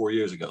like 4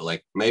 years ago,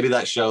 like maybe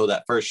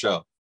that first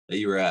show that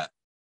you were at,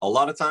 a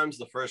lot of times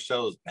the first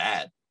show is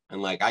bad.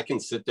 And like, I can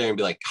sit there and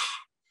be like,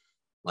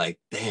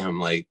 damn,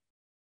 like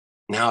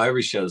now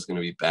every show is going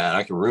to be bad.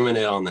 I can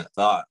ruminate on that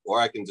thought, or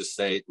I can just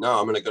say, no,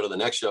 I'm going to go to the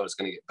next show. It's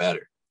going to get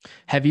better.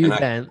 Have you And I,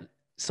 then,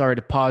 sorry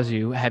to pause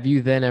you, have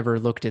you then ever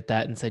looked at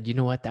that and said, you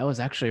know what, that was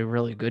actually a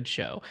really good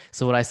show?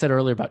 So what I said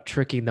earlier about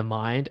tricking the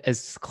mind,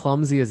 as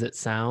clumsy as it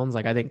sounds,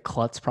 like I think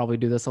Klutz probably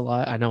do this a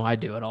lot. I know I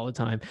do it all the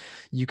time.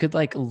 You could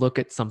like look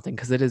at something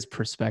because it is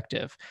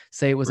perspective.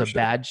 Say it was for a sure.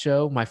 bad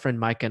show. My friend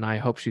Mike and I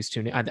hope she's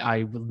tuning.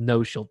 I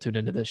know she'll tune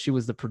into this. She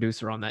was the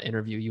producer on that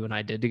interview you and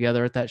I did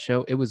together at that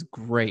show. It was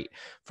great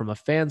from a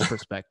fan's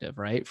perspective,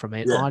 right? From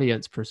an Yeah.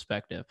 audience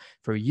perspective.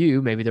 For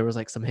you, maybe there was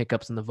like some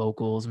hiccups in the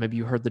vocals. Maybe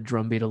you heard the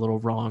drum beat a little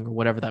wrong or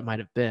whatever that might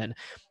have been.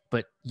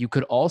 But you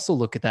could also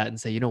look at that and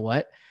say, you know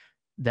what?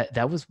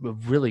 That was a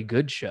really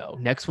good show.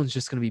 Next one's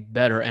just going to be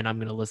better. And I'm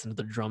going to listen to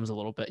the drums a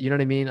little bit. You know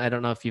what I mean? I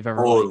don't know if you've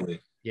ever like, Totally.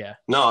 yeah.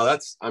 No,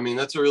 I mean,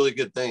 that's a really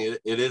good thing.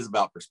 It is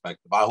about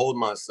perspective. I hold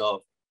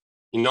myself,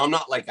 I'm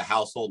not like a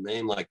household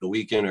name like The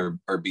Weeknd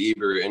or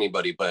Bieber or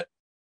anybody, but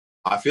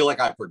I feel like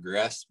I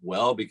progress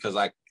well because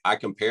I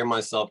compare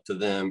myself to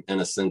them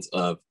in a sense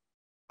of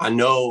I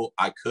know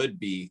I could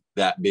be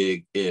that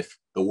big if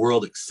the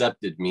world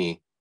accepted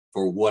me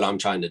for what I'm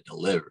trying to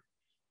deliver.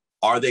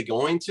 Are they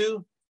going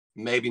to?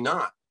 Maybe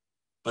not,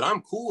 but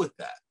I'm cool with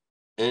that.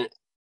 And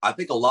I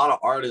think a lot of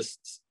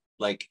artists,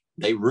 like,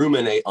 they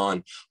ruminate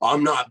on, oh,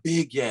 I'm not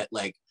big yet.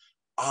 Like,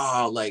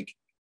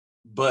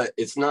 but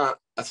that's not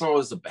what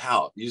it's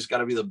about. You just got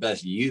to be the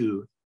best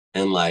you,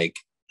 and like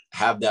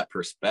have that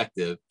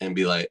perspective and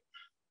be like,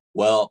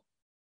 well,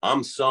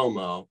 I'm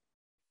SoMo,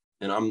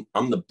 and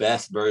I'm the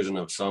best version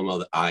of SoMo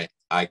that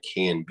I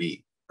can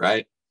be,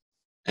 right?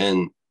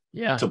 And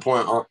Yeah. to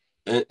point out,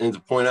 and to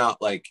point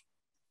out, like,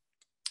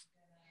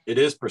 it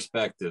is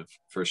perspective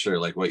for sure.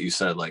 Like what you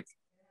said, like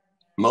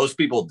most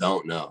people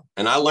don't know.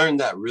 And I learned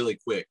that really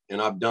quick.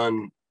 And I've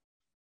done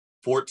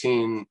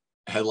 14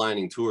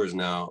 headlining tours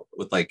now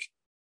with like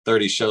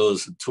 30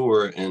 shows a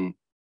tour. And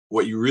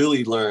what you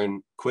really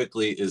learn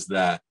quickly is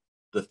that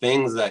the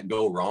things that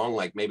go wrong,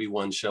 like maybe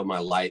one show, my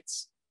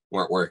lights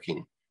weren't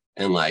working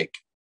and like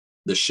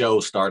the show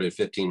started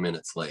 15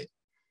 minutes late.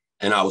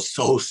 And I was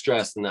so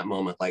stressed in that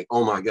moment, like,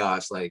 oh my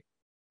gosh, like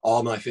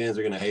all my fans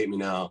are going to hate me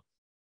now.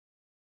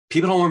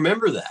 People don't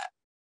remember that.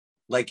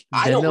 Like,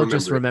 I Then don't they'll remember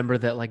just it. remember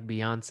that like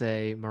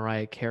Beyonce,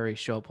 Mariah Carey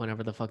show up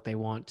whenever the fuck they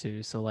want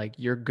to. So like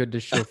you're good to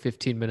show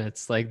 15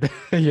 minutes. Like,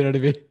 you know what I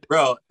mean?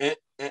 Bro,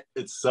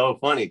 it's so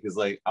funny because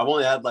like I've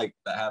only had like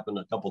that happen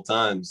a couple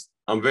times.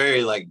 I'm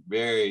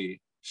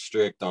very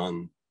strict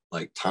on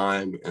like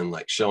time and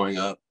like showing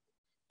up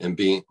and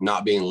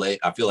not being late.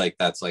 I feel like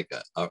that's like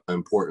an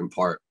important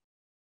part.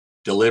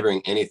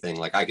 Delivering anything.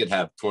 Like I could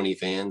have 20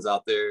 fans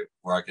out there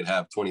or I could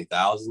have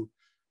 20,000.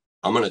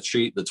 I'm going to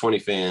treat the 20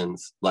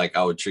 fans like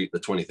I would treat the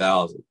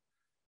 20,000.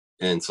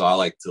 And so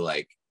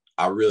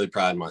I really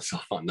pride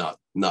myself on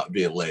not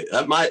being late.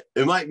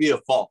 It might be a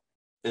fault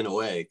in a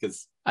way,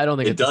 because I don't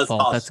think it it's a does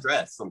fault. cause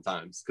stress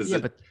sometimes. Yeah,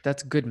 but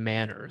that's good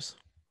manners.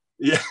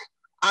 Yeah,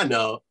 I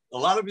know. A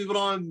lot of people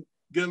don't have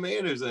good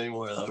manners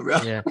anymore, though,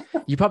 bro. Yeah,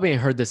 you probably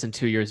ain't heard this in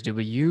 2 years, dude.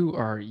 But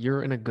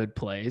you're in a good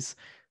place.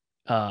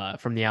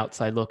 From the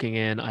outside looking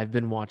in, I've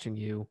been watching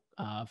you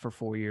for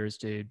 4 years,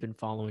 dude. Been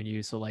following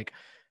you. So like,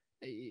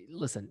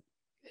 listen,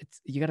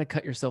 you got to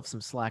cut yourself some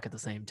slack at the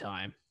same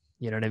time.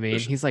 You know what I mean?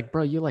 Sure. He's like,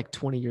 bro, you're like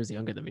 20 years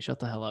younger than me. Shut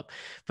the hell up.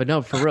 But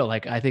no, for real.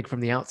 Like, I think from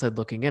the outside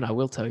looking in, I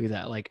will tell you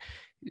that, like,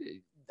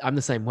 I'm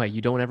the same way.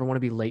 You don't ever want to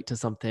be late to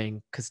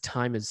something because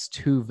time is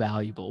too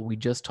valuable. We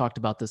just talked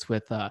about this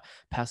with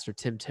Pastor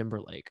Tim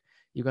Timberlake.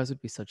 You guys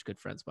would be such good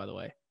friends, by the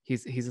way.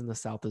 He's in the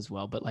South as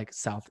well, but like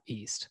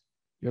Southeast.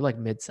 You're like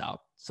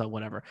Mid-South. So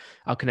whatever.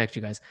 I'll connect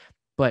you guys.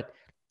 But,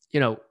 you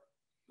know,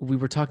 we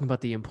were talking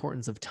about the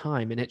importance of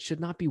time, and it should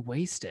not be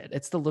wasted.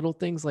 It's the little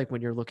things, like when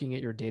you're looking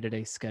at your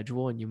day-to-day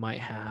schedule and you might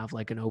have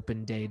like an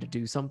open day to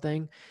do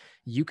something,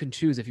 you can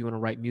choose if you want to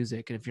write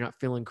music. And if you're not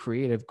feeling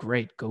creative,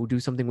 great, go do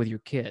something with your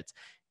kids.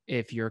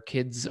 If your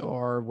kids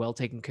are well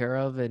taken care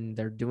of and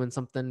they're doing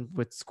something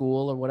with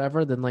school or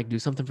whatever, then like do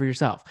something for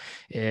yourself.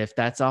 If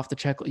that's off the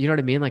checklist, you know what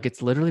I mean? Like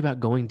it's literally about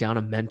going down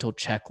a mental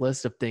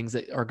checklist of things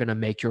that are going to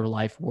make your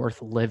life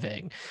worth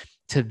living,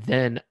 to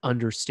then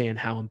understand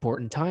how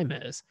important time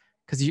is.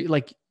 Because you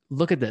like,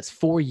 look at this,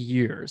 4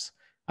 years.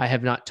 I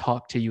have not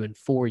talked to you in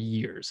 4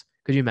 years.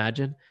 Could you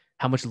imagine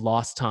how much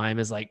lost time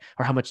is like,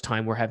 or how much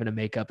time we're having to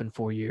make up in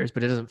 4 years?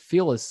 But it doesn't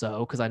feel as so,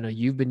 because I know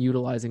you've been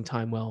utilizing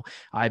time well.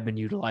 I've been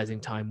utilizing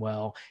time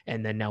well.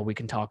 And then now we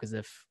can talk as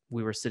if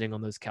we were sitting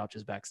on those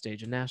couches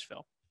backstage in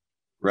Nashville.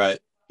 Right.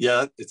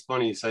 Yeah, it's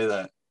funny you say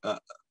that.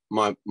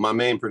 My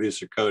main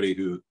producer, Cody,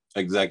 who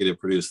executive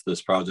produced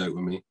this project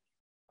with me,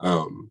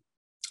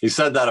 he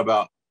said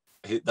that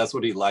that's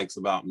what he likes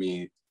about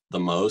me the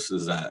most,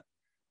 is that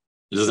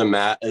it doesn't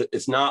matter.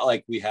 It's not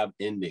like we have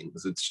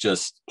endings. It's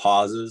just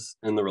pauses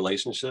in the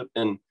relationship.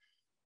 And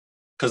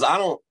because I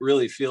don't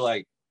really feel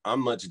like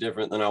I'm much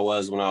different than I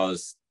was when I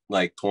was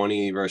like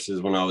 20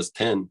 versus when I was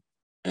 10.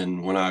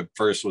 And when I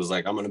first was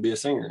like, I'm going to be a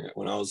singer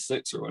when I was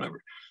 6 or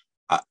whatever.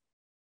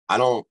 I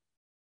don't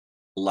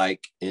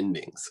like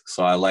endings.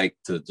 So I like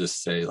to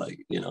just say, like,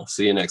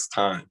 see you next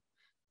time.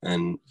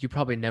 And you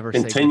probably never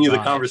continue say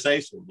the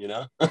conversation,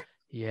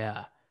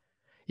 Yeah.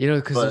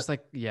 Because there's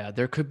like,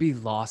 there could be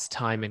lost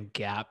time and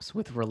gaps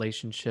with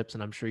relationships.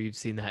 And I'm sure you've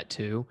seen that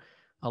too.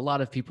 A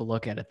lot of people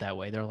look at it that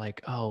way. They're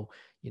like, oh,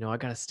 I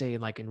got to stay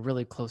like in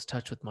really close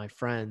touch with my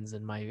friends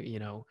and my,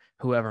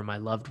 whoever, my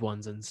loved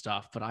ones and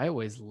stuff. But I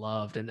always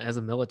loved, and as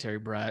a military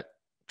brat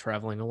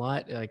traveling a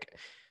lot, like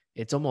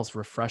it's almost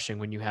refreshing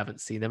when you haven't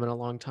seen them in a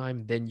long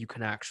time. Then you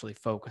can actually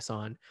focus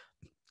on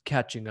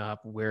catching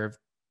up, where have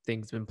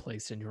things been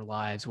placed in your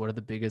lives, what are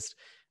the biggest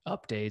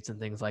updates and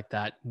things like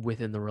that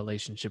within the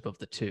relationship of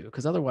the two,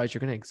 because otherwise you're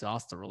going to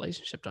exhaust the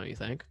relationship, don't you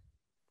think?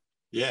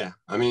 Yeah,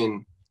 I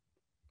mean,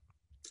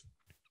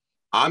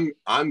 I'm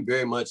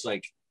very much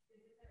like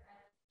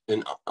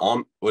an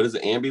what is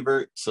it,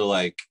 ambivert. So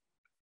like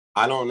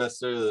I don't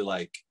necessarily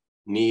like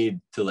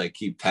need to like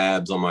keep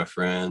tabs on my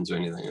friends or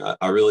anything.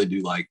 I really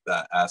do like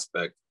that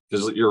aspect,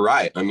 because you're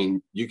right. I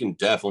mean, you can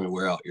definitely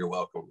wear out your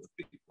welcome with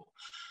people.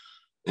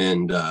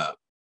 And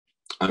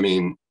I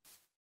mean,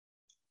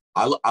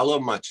 I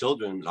love my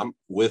children. I'm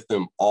with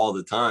them all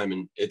the time.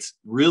 And it's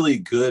really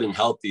good and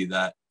healthy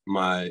that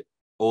my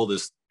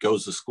oldest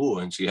goes to school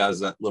and she has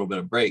that little bit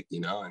of break,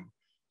 you know, and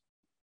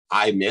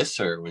I miss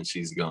her when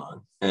she's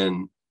gone.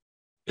 And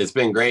it's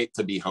been great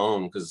to be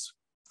home because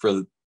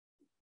for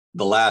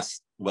the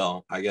last,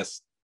 well, I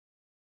guess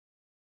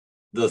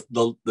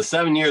the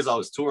 7 years I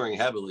was touring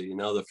heavily, you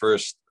know, the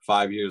first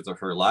 5 years of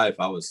her life,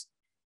 I was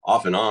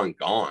off and on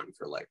gone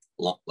for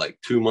like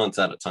 2 months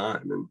at a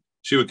time. And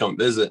she would come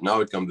visit and I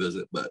would come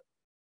visit. But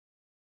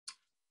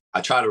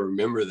I try to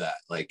remember that,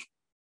 like,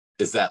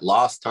 is that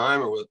lost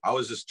time or I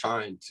was just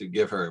trying to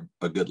give her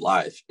a good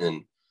life.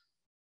 And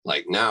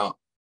like now,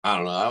 I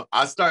don't know.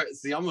 I'm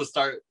going to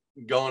start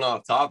going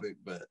off topic,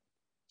 but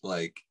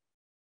like,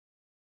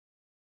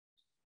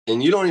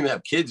 and you don't even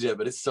have kids yet,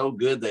 but it's so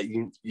good that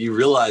you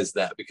realize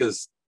that,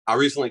 because I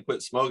recently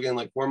quit smoking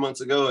like 4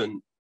 months ago,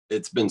 and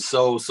it's been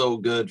so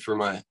good for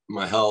my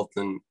health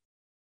and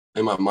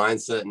my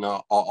mindset. And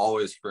I'll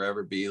always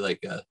forever be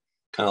like a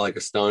kind of like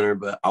a stoner,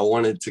 but I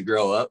wanted to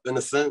grow up in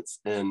a sense.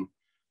 And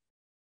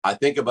I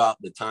think about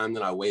the time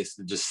that I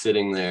wasted just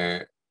sitting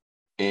there,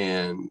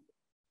 and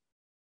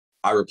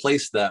I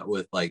replaced that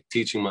with like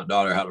teaching my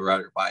daughter how to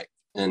ride her bike.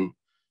 And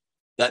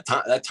that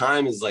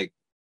time is like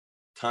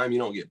time you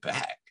don't get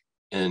back.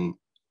 And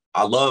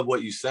I love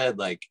what you said,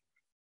 like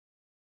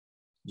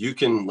you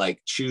can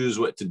like choose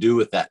what to do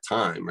with that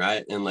time,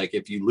 right? And like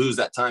if you lose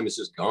that time, it's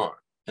just gone.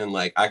 And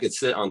like I could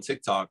sit on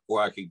TikTok,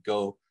 or I could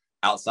go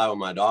outside with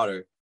my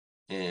daughter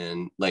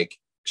and like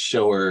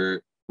show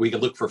her, we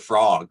could look for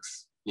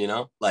frogs, you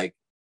know, like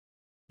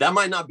that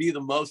might not be the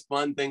most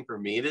fun thing for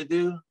me to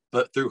do,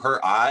 but through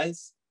her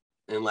eyes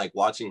and like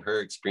watching her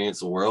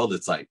experience the world,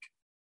 it's like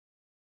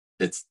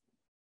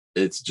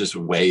it's just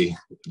way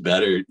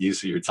better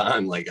use of your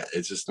time. Like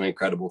it's just an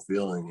incredible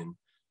feeling. And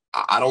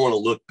I don't want to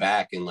look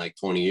back in like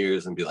 20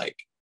 years and be like,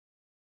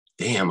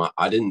 damn,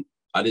 I didn't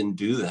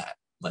do that.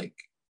 Like,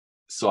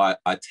 so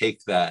I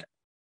take that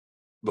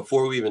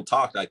before we even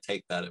talked, I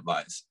take that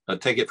advice. I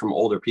take it from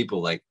older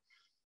people. Like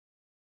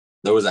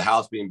there was a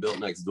house being built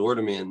next door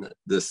to me, and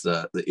this,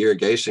 the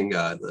irrigation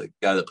guy, the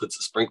guy that puts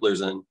the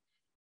sprinklers in,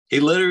 he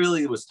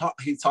literally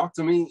he talked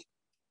to me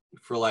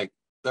for like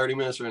 30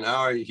 minutes or an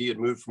hour. He had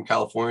moved from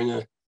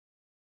California,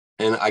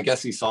 and I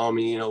guess he saw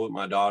me, you know, with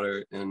my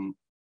daughter, and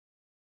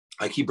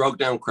like he broke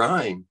down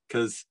crying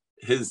because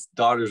his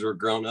daughters were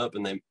grown up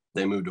and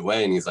they moved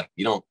away. And he's like,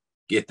 you don't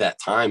get that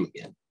time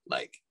again.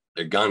 Like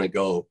they're gonna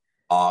go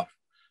off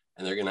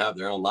and they're gonna have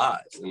their own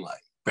lives. And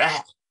like,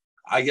 bah,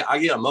 I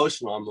get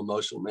emotional. I'm an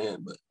emotional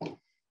man, but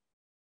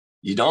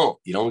you don't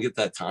get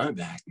that time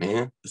back,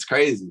 man. It's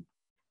crazy.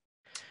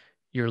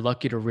 You're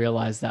lucky to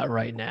realize that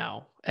right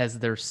now as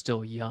they're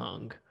still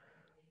young,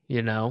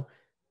 you know?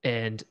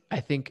 And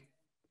I think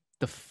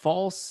the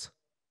false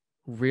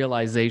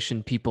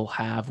realization people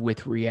have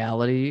with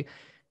reality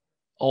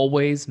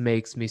always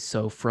makes me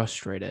so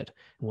frustrated.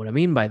 And what I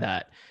mean by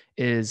that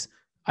is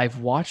I've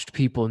watched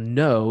people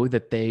know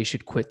that they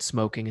should quit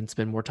smoking and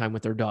spend more time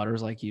with their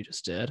daughters like you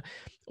just did.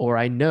 Or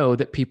I know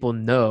that people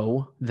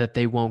know that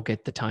they won't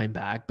get the time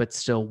back, but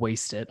still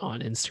waste it on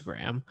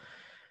Instagram.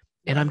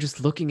 And I'm just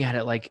looking at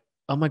it like,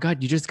 oh my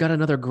God, you just got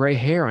another gray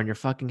hair on your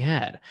fucking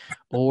head,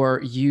 or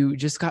you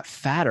just got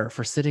fatter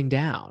for sitting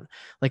down.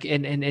 Like,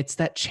 and it's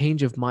that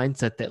change of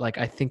mindset that like,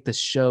 I think the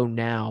show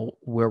now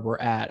where we're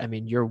at, I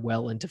mean, you're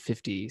well into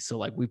 50. So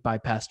like we've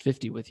bypassed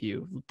 50 with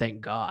you,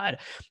 thank God.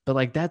 But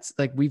like, that's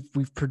like, we've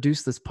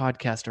produced this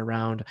podcast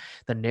around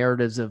the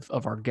narratives of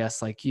our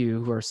guests like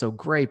you who are so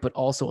great, but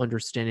also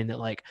understanding that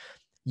like,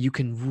 you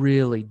can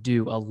really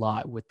do a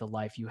lot with the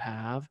life you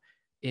have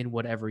in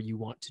whatever you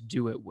want to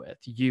do it with.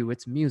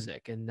 It's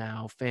music, and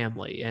now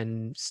family,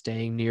 and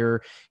staying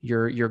near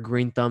your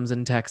green thumbs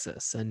in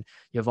Texas. And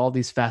you have all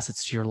these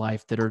facets to your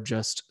life that are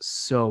just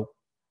so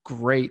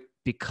great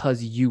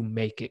because you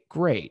make it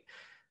great,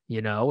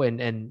 you know?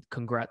 And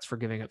congrats for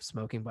giving up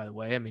smoking, by the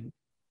way. I mean,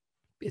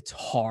 it's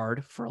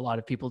hard for a lot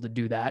of people to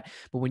do that,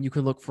 but when you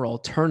can look for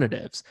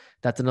alternatives,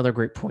 that's another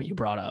great point you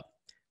brought up.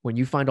 When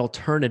you find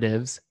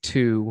alternatives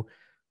to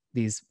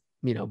these,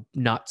 you know,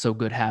 not so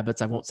good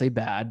habits, I won't say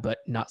bad, but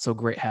not so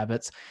great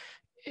habits,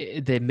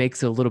 that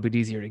makes it a little bit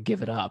easier to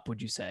give it up.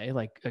 Would you say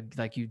like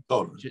you,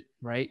 Totally.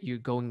 right? You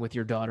going with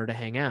your daughter to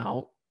hang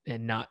out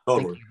and not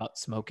Totally. thinking about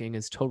smoking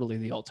is totally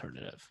the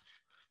alternative.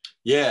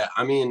 Yeah.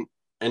 I mean,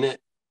 and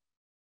it,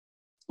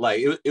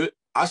 like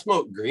I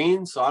smoke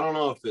green, so I don't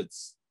know if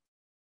it's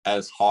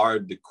as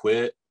hard to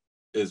quit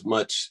as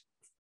much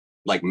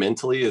like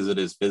mentally as it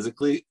is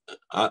physically.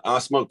 I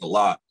smoked a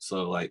lot,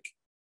 so like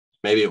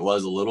maybe it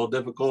was a little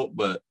difficult,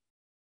 but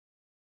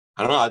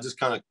I don't know. I just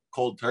kind of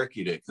cold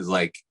turkeyed it because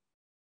like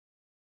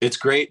it's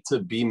great to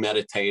be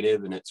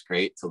meditative and it's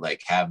great to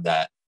like have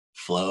that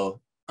flow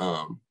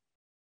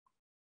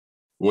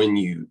when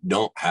you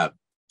don't have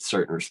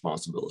certain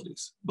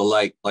responsibilities. But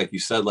like you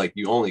said, like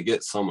you only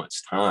get so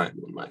much time,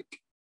 and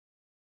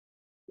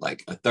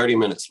like a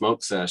 30-minute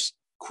smoke sesh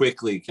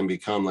quickly can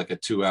become like a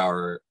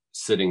 2-hour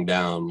sitting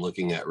down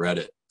looking at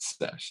Reddit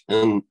sesh.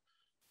 And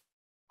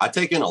I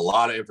take in a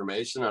lot of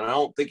information, and I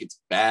don't think it's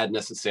bad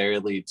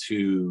necessarily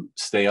to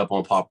stay up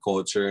on pop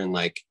culture and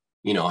like,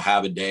 you know,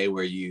 have a day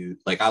where you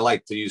like, I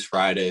like to use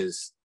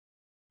Fridays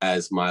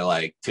as my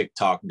like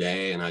TikTok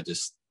day. And I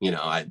just, you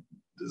know, I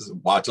just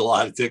watch a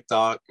lot of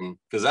TikTok, and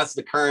because that's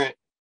the current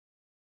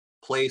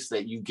place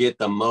that you get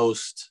the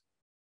most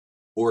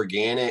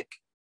organic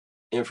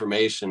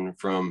information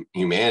from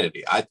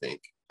humanity, I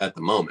think, at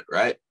the moment,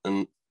 right?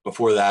 And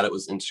before that, it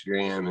was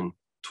Instagram and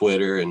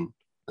Twitter, and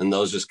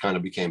those just kind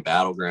of became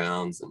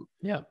battlegrounds. And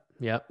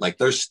yeah, like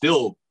they're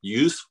still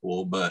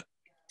useful, but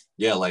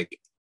yeah, like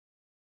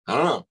I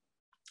don't know.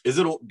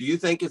 Do you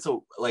think it's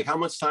like how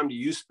much time do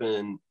you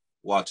spend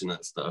watching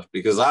that stuff?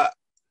 Because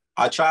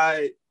I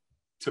try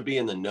to be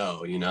in the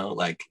know, you know,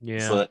 like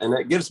so, and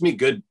it gives me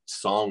good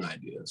song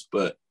ideas,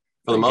 but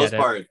for the most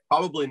part,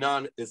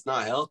 it's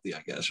not healthy,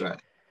 I guess, right?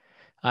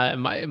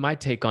 My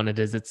take on it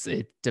is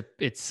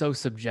it's so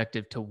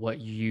subjective to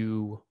what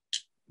you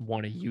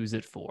want to use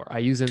it for. I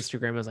use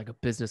Instagram as like a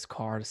business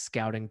card, a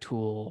scouting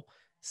tool,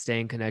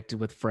 staying connected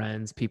with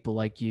friends, people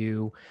like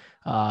you.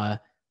 I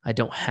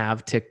don't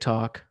have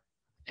TikTok,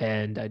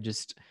 and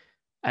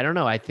I don't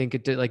know. I think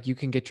like you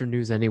can get your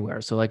news anywhere.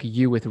 So like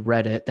you with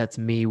Reddit, that's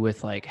me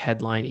with like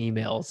headline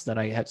emails that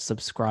I have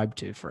subscribed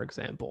to, for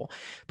example.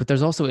 But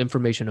there's also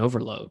information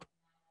overload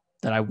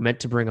that I meant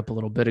to bring up a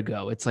little bit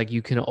ago. It's like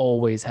you can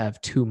always have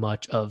too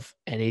much of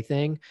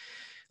anything,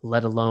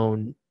 let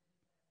alone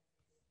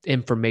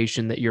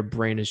information that your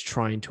brain is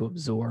trying to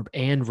absorb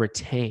and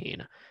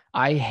retain.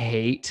 I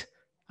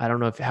don't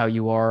know how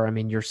you are. I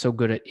mean, you're so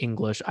good at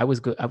English. I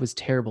was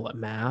terrible at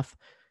math,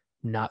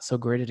 not so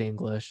great at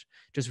English,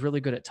 just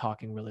really good at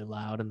talking really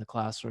loud in the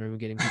classroom and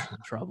getting people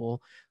in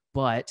trouble.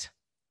 But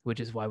which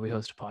is why we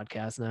host a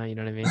podcast now, you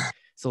know what I mean?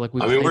 So like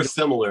we're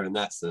similar in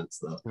that sense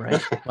though.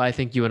 Right. Well, I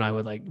think you and I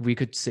we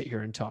could sit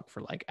here and talk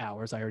for like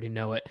hours. I already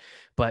know it.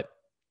 But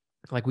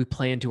like we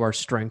play into our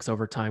strengths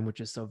over time, which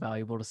is so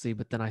valuable to see.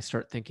 But then I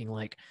start thinking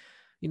like,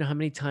 you know, how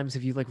many times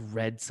have you like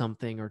read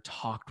something or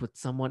talked with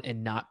someone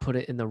and not put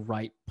it in the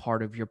right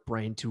part of your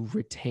brain to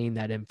retain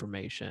that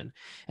information?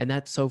 And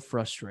that's so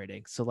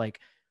frustrating. So like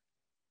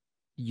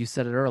you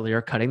said it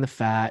earlier, cutting the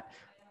fat,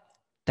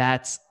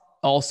 that's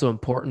also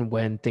important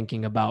when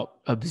thinking about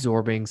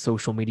absorbing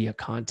social media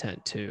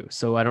content too.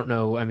 So I don't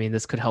know. I mean,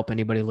 this could help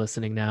anybody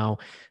listening now.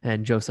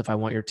 And Joseph, I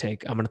want your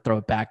take. I'm going to throw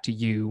it back to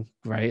you,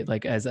 right?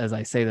 Like as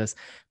I say this,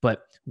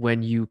 but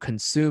when you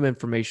consume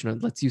information,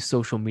 let's use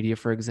social media,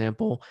 for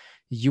example,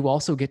 you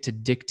also get to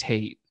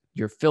dictate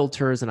your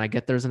filters. And I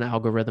get there's an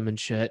algorithm and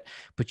shit,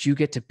 but you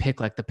get to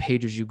pick like the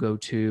pages you go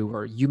to,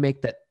 or you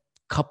make that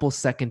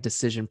couple-second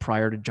decision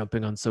prior to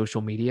jumping on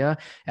social media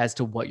as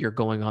to what you're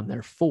going on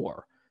there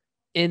for.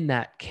 In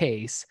that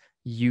case,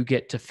 you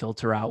get to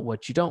filter out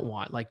what you don't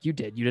want. Like you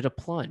did a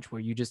plunge where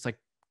you just like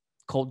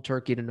cold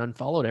turkeyed and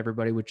unfollowed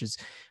everybody, which is,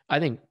 I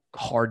think,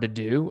 hard to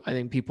do. I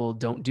think people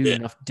don't do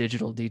enough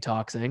digital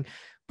detoxing.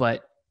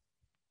 But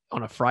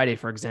on a Friday,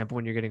 for example,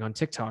 when you're getting on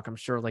TikTok, I'm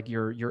sure like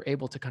you're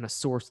able to kind of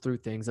source through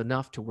things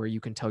enough to where you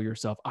can tell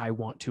yourself, I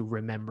want to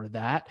remember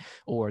that,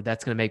 or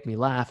that's going to make me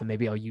laugh. And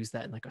maybe I'll use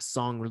that in like a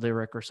song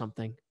lyric or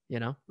something, you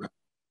know?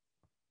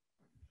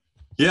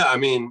 Yeah. I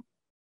mean,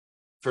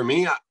 for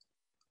me,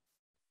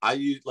 I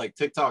use like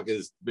TikTok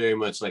is very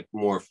much like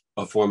more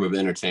a form of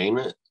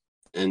entertainment.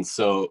 And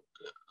so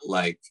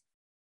like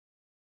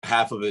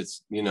half of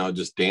it's, you know,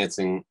 just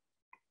dancing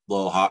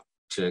little hot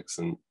chicks,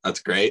 and that's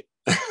great.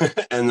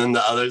 And then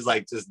the others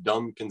like just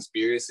dumb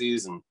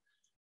conspiracies and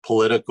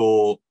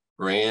political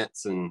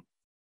rants. And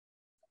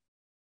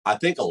I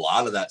think a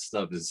lot of that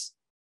stuff is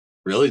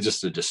really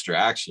just a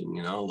distraction,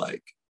 you know,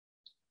 like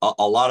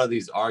a lot of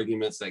these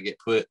arguments that get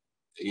put,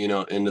 you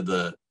know, into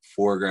the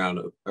foreground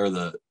or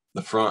the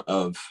front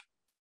of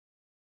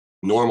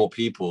normal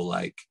people,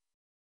 like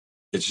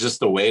it's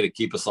just a way to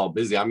keep us all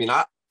busy. I mean,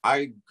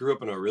 I grew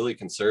up in a really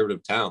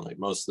conservative town. Like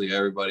mostly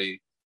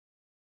everybody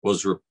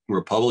was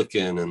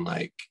Republican, and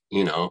like,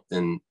 you know,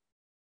 and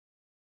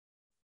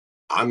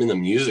I'm in the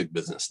music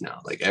business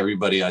now. Like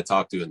everybody I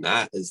talk to in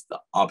that is the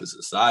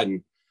opposite side.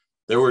 And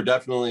there were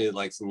definitely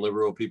like some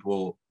liberal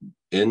people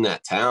in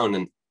that town,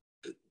 and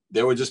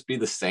there would just be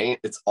the same.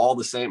 It's all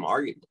the same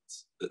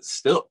arguments.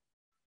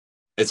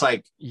 It's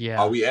like,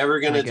 are we ever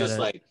going to just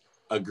like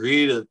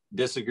agree to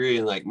disagree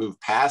and like move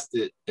past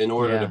it in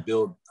order to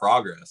build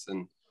progress?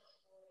 And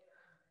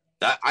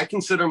that I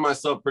consider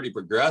myself pretty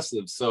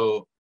progressive.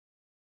 So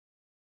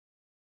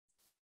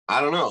I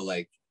don't know,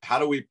 like, how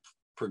do we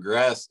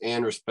progress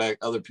and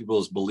respect other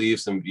people's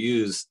beliefs and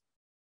views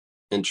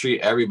and treat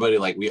everybody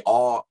like we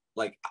all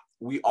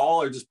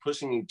are just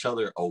pushing each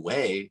other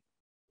away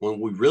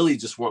when we really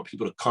just want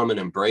people to come and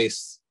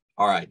embrace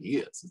our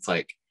ideas? It's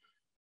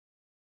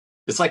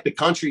like the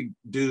country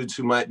dudes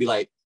who might be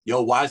like,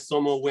 yo, why is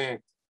SoMo wearing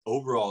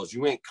overalls?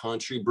 You ain't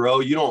country, bro.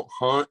 You don't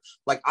hunt.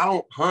 Like, I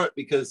don't hunt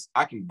because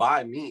I can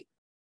buy meat.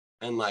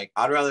 And like,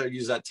 I'd rather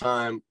use that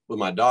time with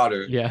my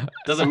daughter. Yeah.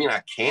 Doesn't mean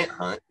I can't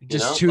hunt.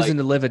 Just choosing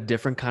to live a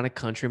different kind of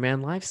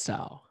countryman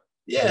lifestyle.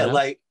 Yeah. You know?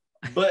 Like,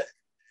 but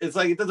it's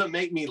like, it doesn't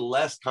make me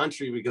less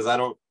country because I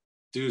don't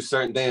do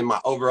certain things, my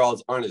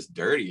overalls aren't as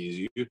dirty as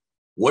you.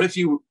 What if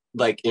you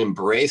like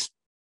embrace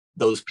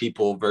those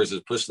people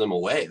versus push them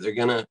away? They're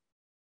gonna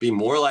be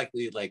more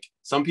likely, like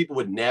some people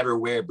would never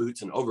wear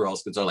boots and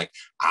overalls because they're like,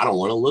 I don't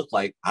want to look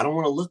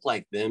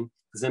like them,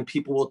 because then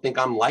people will think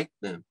I'm like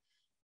them.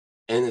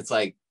 And it's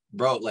like,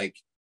 bro, like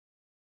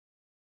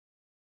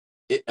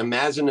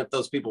imagine if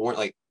those people weren't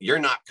like, you're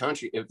not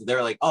country. If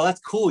they're like, oh, that's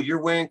cool,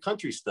 you're wearing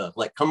country stuff,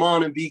 like come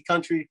on and be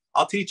country,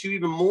 I'll teach you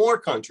even more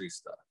country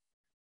stuff,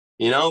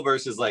 you know,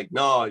 versus like,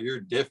 no, you're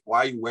diff, why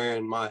are you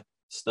wearing my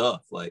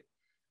stuff? Like,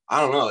 I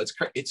don't know,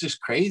 it's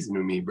just crazy to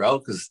me, bro,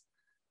 because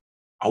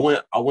I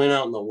went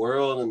out in the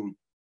world and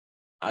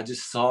I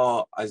just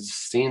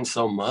seen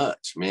so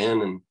much,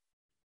 man, and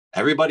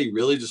everybody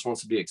really just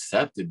wants to be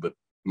accepted, but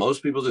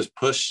most people just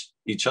push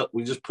each other.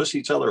 We just push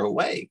each other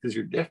away because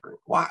you're different.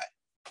 Why?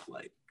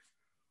 Like,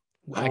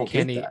 I don't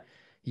get that.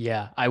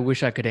 Yeah, I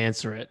wish I could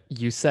answer it.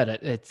 You said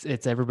it.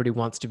 It's everybody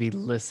wants to be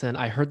listened.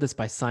 I heard this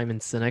by Simon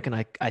Sinek, and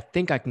I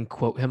think I can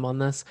quote him on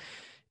this.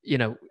 You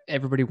know,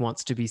 everybody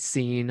wants to be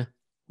seen,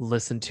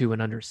 listened to,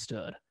 and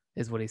understood,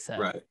 is what he said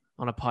Right.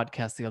 on a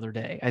podcast the other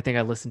day. I think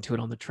I listened to it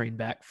on the train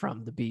back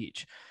from the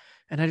beach.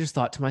 And I just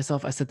thought to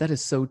myself, I said, that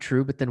is so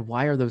true. But then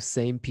why are those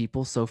same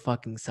people so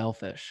fucking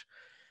selfish?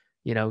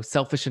 You know,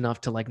 selfish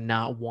enough to like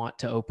not want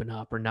to open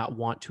up or not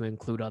want to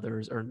include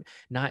others or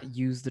not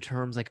use the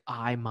terms like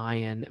I, my,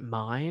 and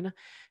mine,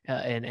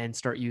 and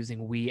start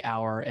using we,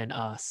 our, and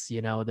us.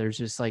 You know, there's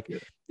just like,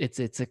 it's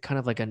a kind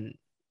of like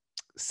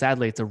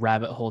sadly, it's a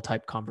rabbit hole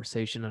type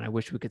conversation. And I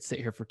wish we could sit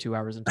here for 2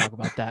 hours and talk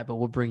about that, but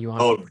we'll bring you on.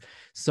 Totally.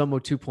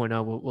 SoMo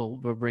 2.0,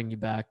 we'll bring you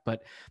back.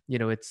 But, you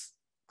know, it's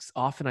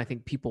often, I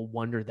think people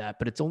wonder that,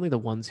 but it's only the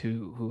ones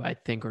who I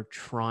think are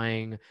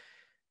trying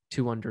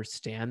to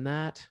understand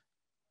that,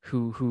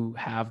 who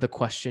have the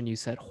question you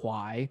said,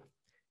 why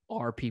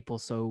are people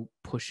so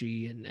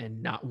pushy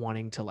and not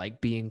wanting to like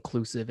be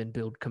inclusive and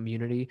build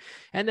community?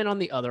 And then on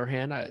the other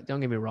hand, don't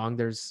get me wrong,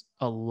 there's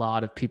a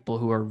lot of people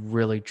who are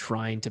really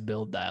trying to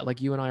build that. Like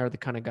you and I are the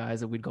kind of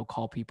guys that we'd go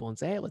call people and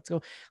say, hey, let's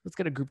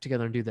get a group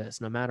together and do this,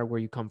 no matter where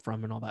you come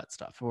from and all that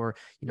stuff. Or,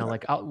 you know,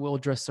 like we'll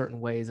dress certain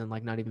ways and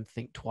like not even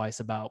think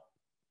twice about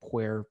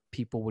where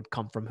people would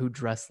come from who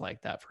dress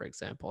like that, for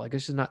example. Like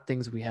it's just not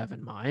things we have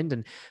in mind.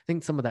 And I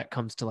think some of that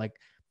comes to like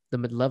the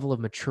level of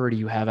maturity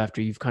you have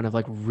after you've kind of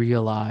like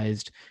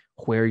realized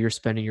where you're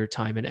spending your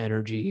time and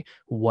energy,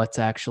 what's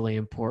actually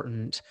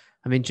important.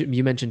 I mean,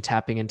 you mentioned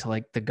tapping into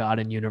like the God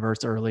and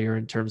universe earlier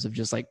in terms of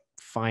just like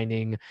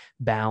finding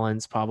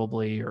balance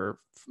probably, or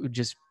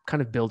just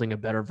kind of building a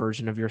better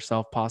version of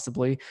yourself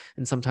possibly.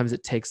 And sometimes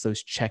it takes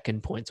those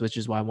check-in points, which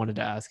is why I wanted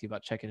to ask you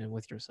about checking in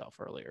with yourself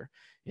earlier,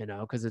 you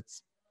know, because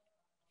it's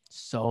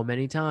so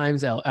many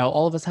times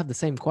all of us have the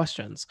same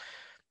questions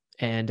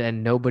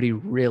and nobody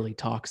really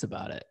talks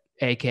about it.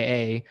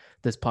 AKA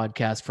this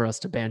podcast for us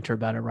to banter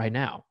about it right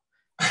now,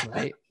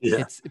 right? Yeah.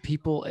 It's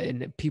people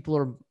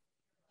are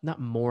not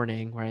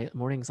mourning, right?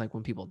 Mourning is like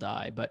when people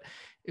die, but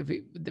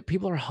the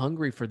people are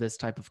hungry for this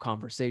type of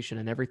conversation,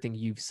 and everything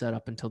you've said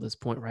up until this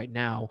point right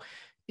now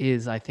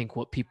is, I think,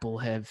 what people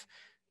have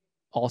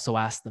also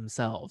asked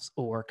themselves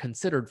or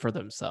considered for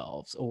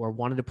themselves or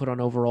wanted to put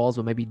on overalls,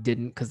 but maybe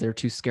didn't because they're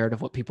too scared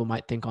of what people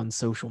might think on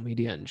social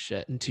media and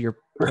shit. And to your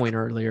point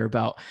earlier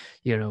about,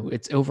 you know,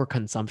 it's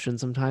overconsumption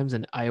sometimes.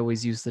 And I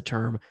always use the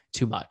term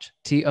too much,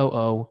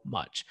 TOO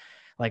much.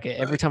 Like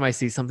every time I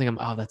see something, I'm,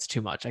 oh, that's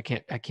too much. I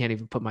can't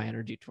even put my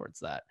energy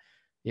towards that.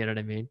 You know what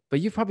I mean? But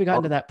you've probably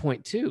gotten to that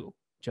point too,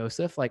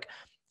 Joseph. Like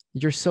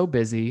you're so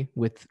busy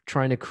with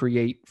trying to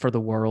create for the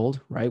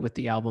world, right? With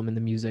the album and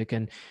the music.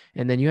 And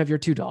then you have your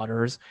 2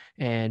 daughters.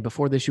 And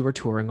before this, you were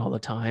touring all the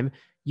time.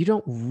 You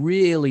don't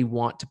really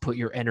want to put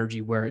your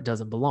energy where it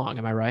doesn't belong.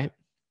 Am I right?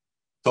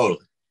 Totally.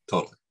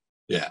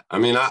 Yeah. I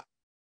mean,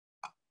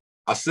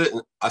 I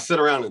sit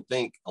around and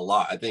think a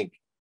lot. I think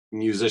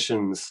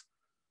musicians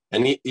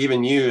and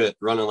even you at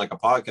running like a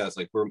podcast,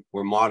 like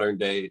we're modern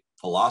day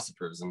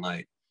philosophers. And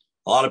like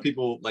a lot of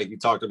people, like you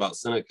talked about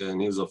Seneca and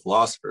he was a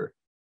philosopher.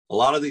 A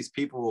lot of these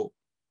people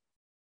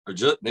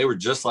they were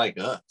just like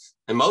us.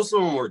 And most of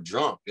them were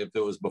drunk if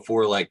it was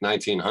before like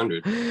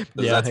 1900.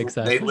 Yeah,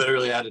 exactly. They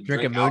literally had to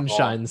drink moonshine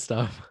alcohol.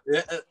 Stuff.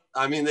 Yeah,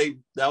 I mean,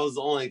 that was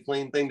the only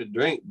clean thing to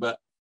drink. But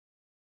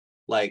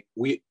like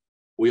we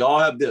all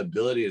have the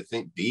ability to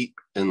think deep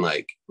and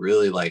like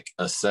really like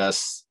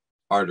assess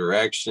our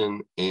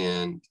direction.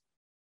 And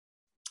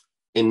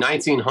in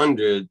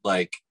 1900,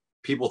 like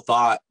people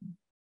thought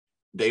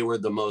they were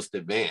the most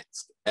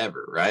advanced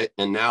ever, right?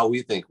 And now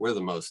we think we're the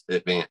most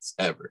advanced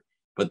ever.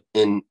 But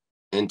in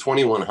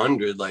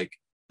 2100, like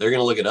they're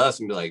gonna look at us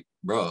and be like,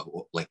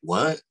 bro, like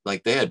what?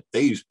 Like they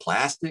use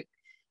plastic,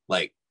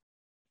 like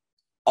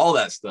all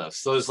that stuff.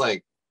 So it's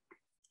like,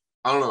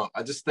 I don't know.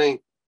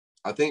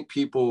 I think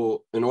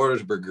people, in order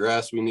to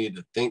progress, we need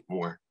to think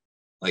more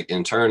like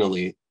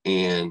internally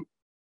and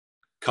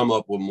come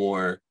up with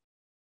more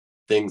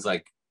things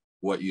like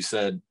what you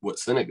said, what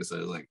Seneca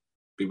says, like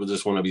people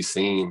just want to be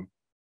seen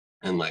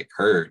and like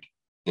heard.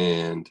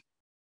 And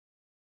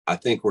I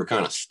think we're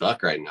kind of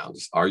stuck right now,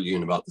 just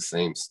arguing about the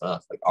same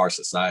stuff, like our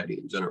society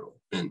in general.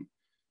 And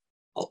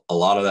a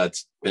lot of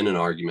that's been an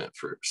argument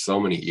for so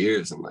many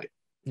years. And like,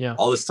 Yeah.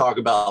 all this talk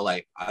about,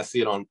 like, I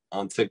see it on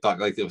TikTok,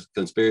 like the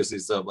conspiracy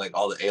stuff, like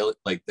all the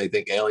like they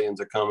think aliens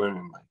are coming,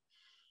 and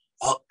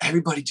like,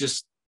 everybody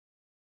just,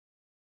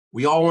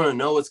 we all want to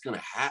know what's going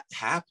to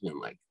happen.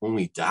 Like when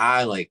we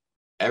die, like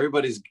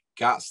everybody's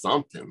got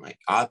something. Like,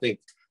 I think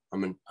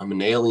I'm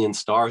an alien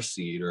star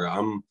seed, or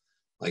I'm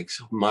like,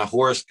 my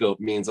horoscope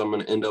means I'm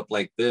going to end up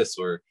like this,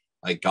 or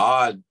like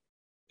God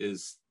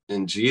is,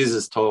 and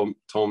Jesus told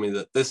me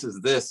that this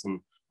is this, and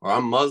or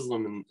I'm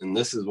Muslim and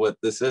this is what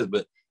this is.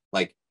 But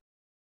like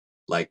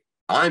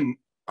I'm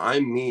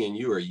me and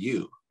you are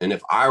you. And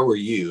if I were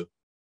you,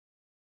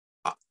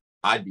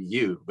 I'd be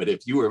you. But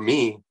if you were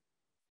me,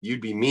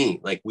 you'd be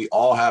me. Like, we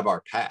all have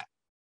our path.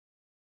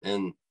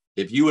 And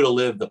if you would have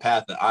lived the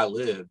path that I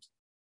lived,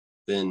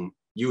 then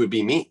you would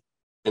be me.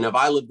 And if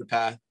I lived the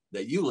path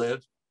that you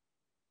lived,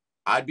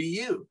 I'd be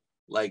you.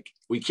 Like,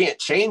 we can't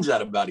change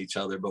that about each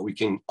other, but we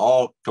can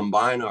all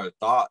combine our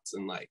thoughts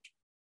and like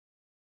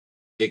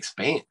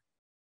expand,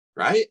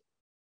 right?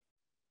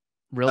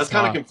 Real That's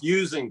kind of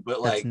confusing,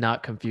 but like, that's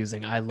not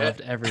confusing. I loved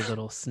every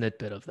little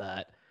snippet of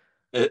that.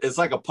 It's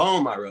like a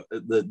poem I wrote.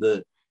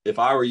 The if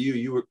I were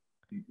you,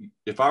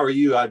 if I were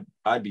you,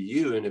 I'd be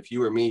you, and if you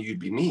were me, you'd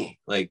be me.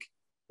 Like,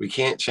 we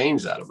can't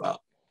change that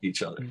about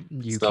each other.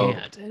 You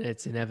can't, and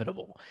it's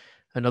inevitable.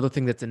 Another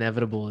thing that's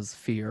inevitable is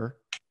fear.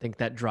 I think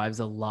that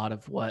drives a lot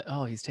of what,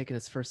 oh, he's taking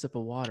his first sip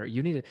of water.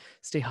 You need to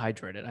stay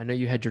hydrated. I know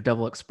you had your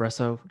double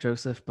espresso,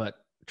 Joseph, but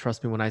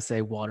trust me when I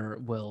say water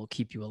will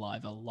keep you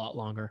alive a lot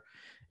longer.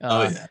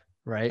 Oh yeah.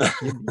 Right.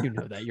 You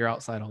know that. You're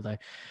outside all day.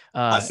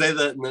 I say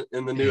that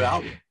in the new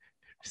album.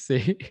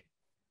 See?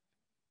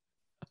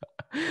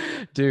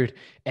 Dude,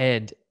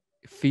 and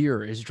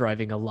fear is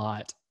driving a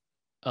lot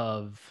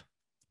of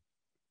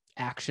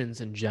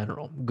actions in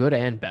general, good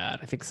and bad.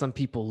 I think some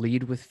people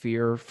lead with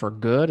fear for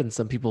good and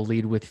some people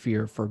lead with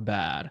fear for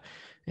bad.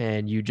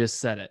 And you just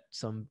said it.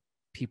 Some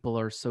people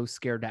are so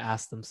scared to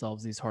ask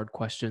themselves these hard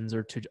questions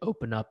or to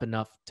open up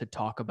enough to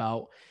talk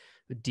about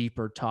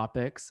deeper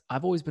topics.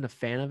 I've always been a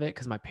fan of it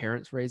because my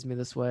parents raised me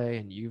this way,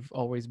 and you've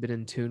always been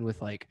in tune with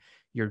like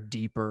your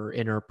deeper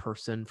inner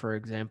person, for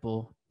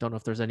example. Don't know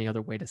if there's any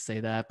other way to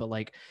say that, but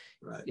like,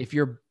 right. if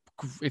you're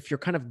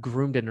kind of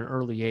groomed at an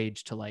early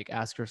age to like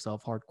ask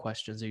yourself hard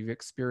questions, or you've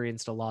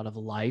experienced a lot of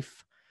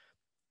life,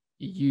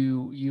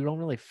 you don't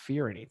really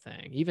fear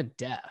anything, even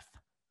death.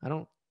 I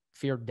don't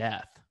fear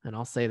death, and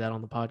I'll say that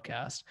on the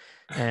podcast.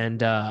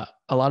 And a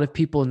lot of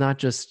people, not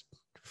just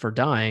for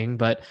dying,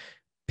 but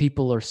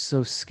people are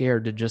so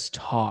scared to just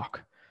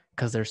talk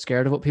because they're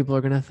scared of what people are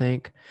going to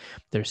think.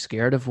 They're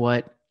scared of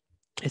what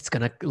it's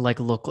going to like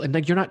look like. And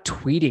like, you're not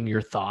tweeting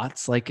your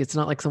thoughts. Like, it's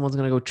not like someone's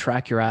going to go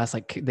track your ass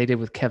like they did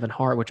with Kevin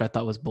Hart, which I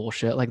thought was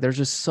bullshit. Like, there's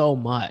just so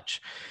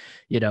much,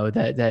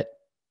 that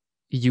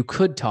you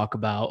could talk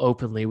about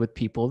openly with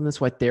people. And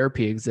that's why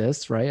therapy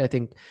exists, right? I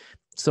think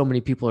so many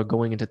people are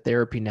going into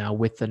therapy now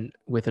with an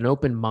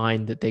open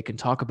mind that they can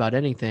talk about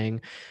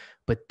anything.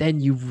 But then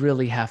you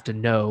really have to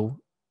know,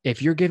 if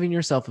you're giving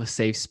yourself a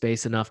safe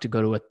space enough to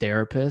go to a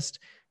therapist,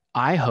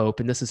 I hope,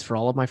 and this is for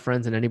all of my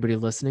friends and anybody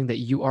listening, that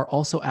you are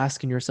also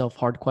asking yourself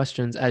hard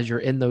questions as you're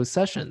in those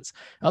sessions.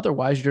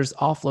 Otherwise, you're just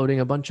offloading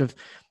a bunch of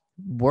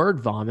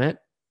word vomit.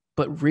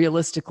 But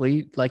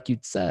realistically, like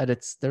you'd said,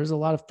 there's a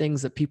lot of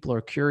things that people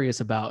are curious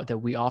about that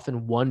we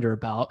often wonder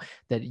about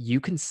that you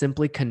can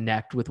simply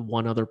connect with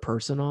one other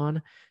person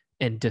on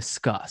and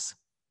discuss,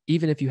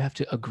 even if you have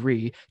to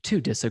agree to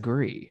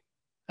disagree.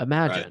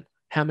 Imagine. Right.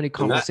 How many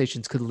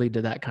conversations could lead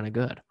to that kind of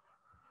good?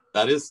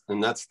 That's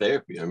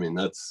therapy. I mean,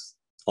 that's,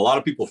 a lot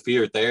of people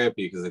fear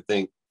therapy because they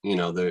think,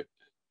 they're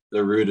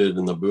rooted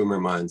in the boomer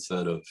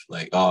mindset of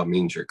like, oh, it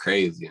means you're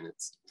crazy. And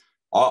it's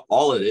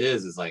all it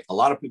is like, a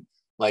lot of people,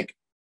 like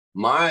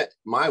my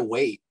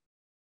weight,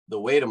 the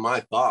weight of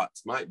my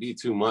thoughts might be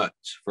too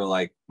much for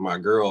like my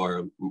girl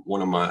or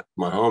one of my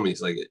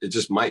homies. Like, it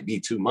just might be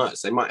too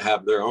much. They might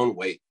have their own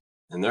weight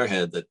in their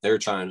head that they're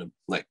trying to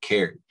like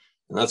carry.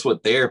 And that's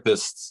what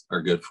therapists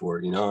are good for,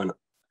 and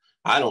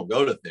I don't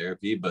go to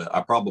therapy, but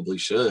I probably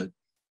should.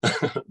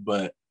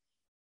 But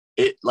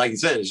it, like you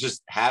said, it's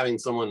just having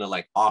someone to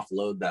like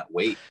offload that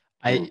weight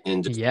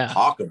and just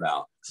talk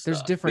about stuff.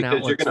 There's different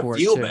outlets for it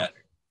too.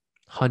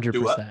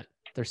 100%.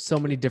 There's so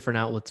many different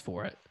outlets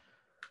for it.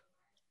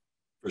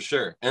 For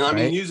sure. And I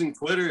mean, using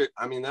Twitter,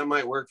 I mean, that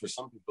might work for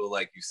some people,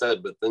 like you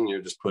said, but then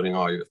you're just putting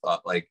all your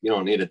thought, like, you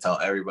don't need to tell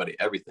everybody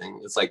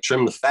everything. It's like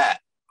trim the fat.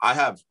 I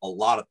have a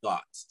lot of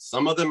thoughts.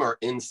 Some of them are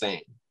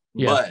insane,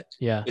 but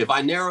if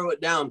I narrow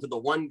it down to the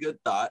one good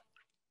thought,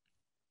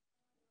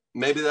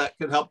 maybe that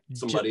could help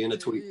somebody in a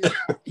tweet.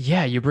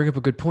 Yeah, you bring up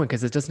a good point,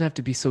 because it doesn't have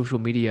to be social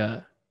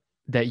media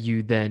that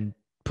you then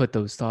put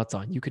those thoughts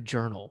on. You could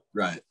journal.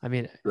 Right. I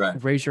mean,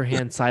 raise your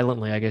hand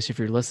silently, I guess, if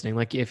you're listening.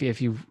 Like, if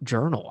you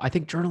journal, I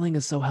think journaling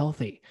is so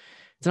healthy.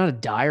 It's not a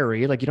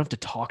diary. Like, you don't have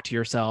to talk to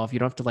yourself. You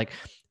don't have to like,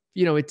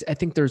 I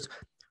think there's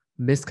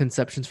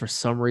misconceptions. For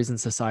some reason,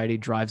 society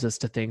drives us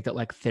to think that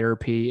like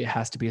therapy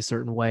has to be a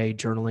certain way,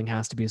 journaling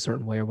has to be a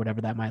certain way, or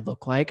whatever that might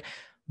look like.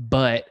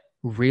 But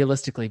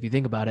realistically, if you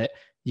think about it,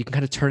 you can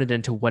kind of turn it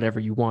into whatever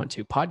you want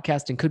to.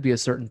 Podcasting could be a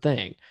certain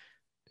thing.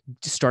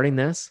 Starting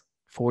this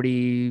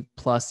 40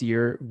 plus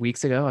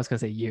weeks ago, I was going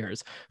to say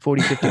years,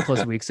 40, 50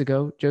 plus weeks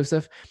ago,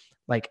 Joseph,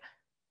 like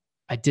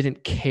I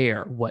didn't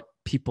care what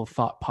people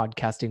thought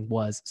podcasting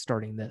was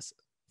starting this.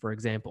 For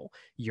example,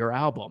 your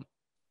album,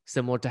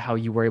 similar to how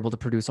you were able to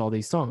produce all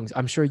these songs,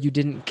 I'm sure you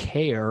didn't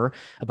care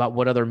about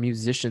what other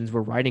musicians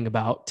were writing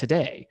about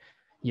today.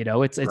 You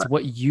know, it's Right.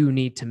 what you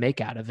need to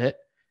make out of it.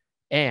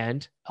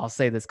 And I'll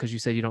say this because you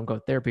said you don't go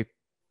to therapy.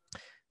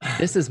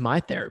 This is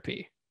my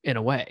therapy in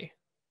a way.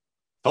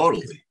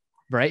 Totally.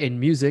 Right? And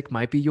music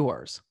might be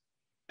yours.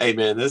 Hey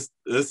man, this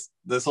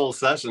whole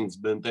session's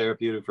been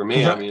therapeutic for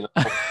me. I mean,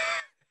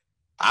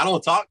 I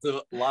don't talk to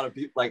a lot of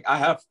people. Like I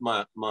have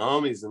my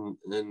homies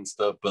and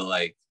stuff, but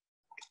like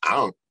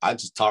I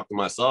just talk to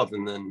myself.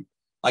 And then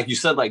like you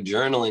said, like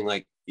journaling,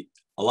 like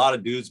a lot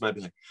of dudes might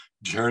be like,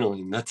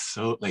 journaling, that's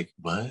so like,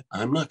 what?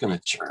 I'm not gonna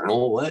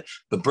journal, what?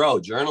 But bro,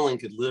 journaling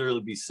could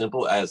literally be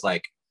simple as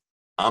like,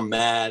 I'm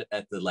mad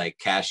at the like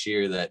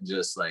cashier that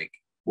just like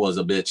was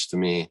a bitch to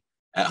me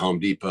at Home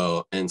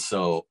Depot. And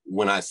so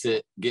when I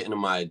get into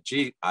my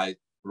Jeep, I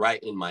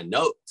write in my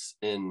notes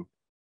in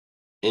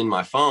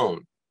my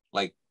phone,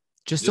 like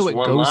just so it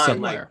one goes line,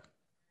 somewhere.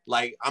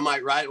 Like I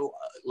might write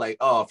like,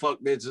 oh,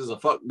 fuck bitch is a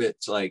fuck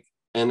bitch. Like,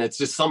 and it's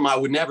just something I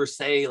would never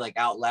say like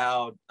out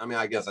loud. I mean,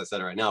 I guess I said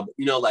it right now, but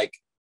you know, like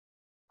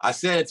I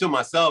said it to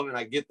myself and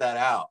I get that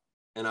out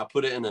and I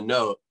put it in a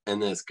note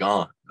and then it's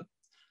gone.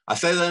 I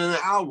say that in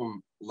the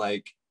album,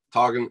 like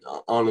talking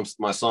on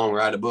my song,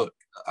 Write a Book.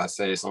 I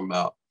say something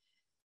about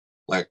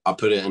like, I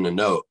put it in a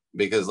note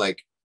because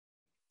like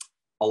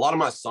a lot of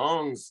my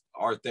songs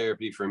are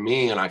therapy for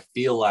me. And I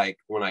feel like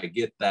when I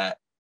get that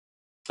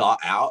thought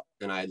out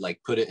and I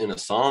like put it in a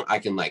song, I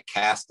can like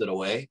cast it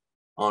away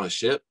on a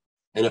ship.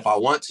 And if I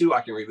want to,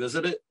 I can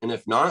revisit it. And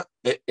if not,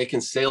 it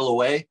can sail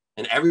away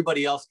and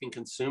everybody else can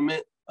consume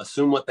it,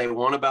 assume what they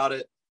want about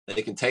it.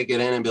 They can take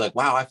it in and be like,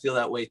 wow, I feel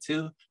that way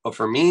too. But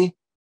for me,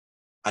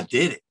 I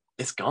did it.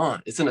 It's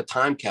gone. It's in a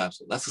time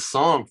capsule. That's a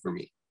song for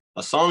me.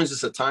 A song is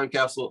just a time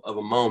capsule of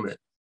a moment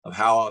of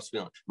how I was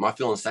feeling. Am I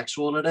feeling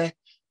sexual today?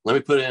 Let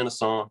me put it in a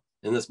song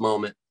in this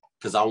moment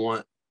because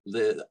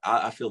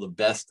I feel the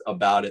best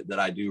about it that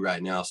I do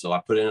right now. So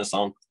I put it in a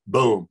song,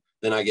 boom.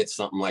 Then I get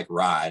something like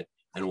Ride.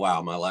 And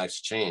wow, my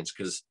life's changed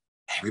because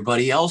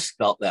everybody else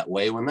felt that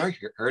way when they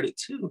heard it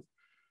too.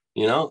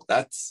 You know,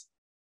 that's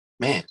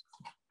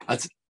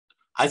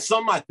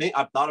something I think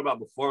I've thought about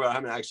before, but I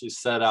haven't actually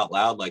said out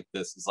loud like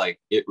this. It's like,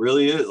 it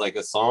really is like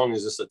a song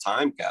is just a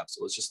time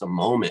capsule. It's just a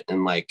moment.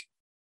 And like,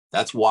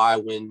 that's why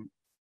when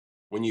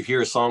you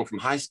hear a song from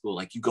high school,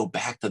 like you go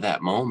back to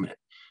that moment,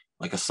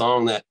 like a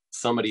song that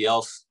somebody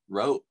else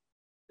wrote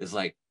is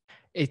like,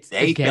 it's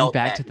they again felt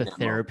back that to the in that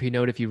therapy moment.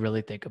 note. If you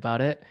really think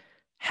about it,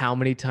 how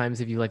many times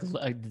have you like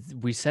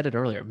we said it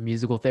earlier,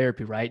 musical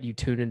therapy, right? You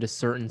tune into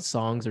certain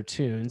songs or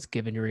tunes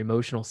given your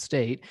emotional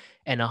state,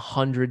 and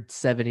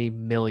 170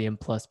 million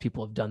plus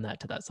people have done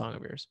that to that song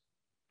of yours.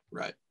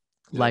 Right.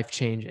 Life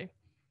changing.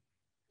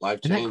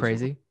 Life Isn't that changing.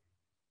 crazy?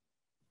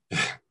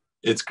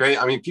 It's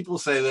great. I mean, people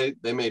say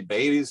they made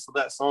babies to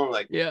that song.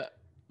 Like, Yeah,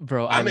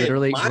 bro, I I made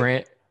literally my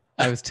Grant.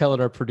 I was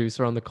telling our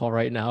producer on the call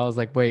right now. I was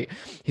like, wait.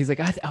 He's like,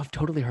 I've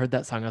totally heard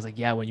that song. I was like,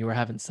 yeah, when you were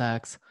having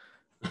sex.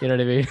 You know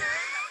what I mean?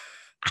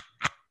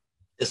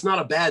 It's not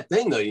a bad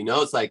thing though, you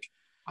know. It's like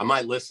I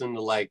might listen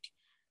to like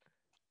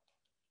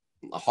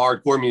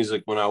hardcore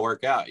music when I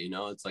work out, you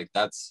know. It's like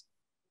that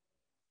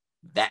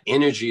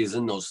energy is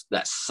in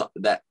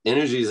that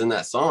energy is in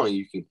that song.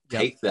 You can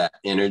take that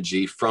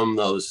energy from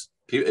those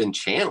people and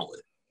channel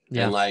it.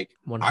 Yeah, and like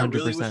 100%. I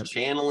really was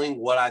channeling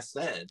what I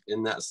said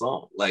in that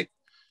song. Like,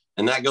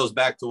 and that goes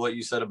back to what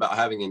you said about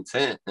having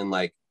intent and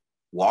like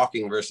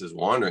walking versus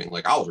wandering.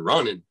 Like I was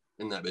running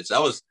in that bitch.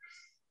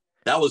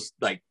 That was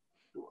like,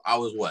 I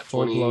was what,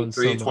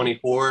 23,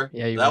 24.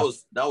 Yeah,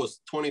 that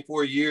was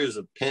 24 years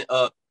of pent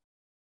up.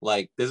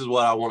 Like, this is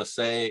what I want to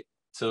say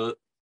to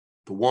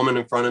the woman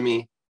in front of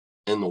me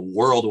and the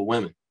world of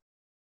women.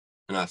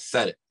 And I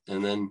said it,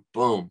 and then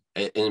boom.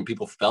 And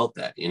people felt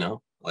that, you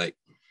know, like,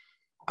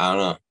 I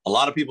don't know. A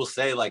lot of people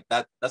say like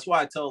that. That's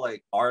why I tell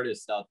like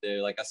artists out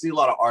there, like I see a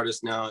lot of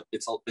artists now.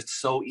 It's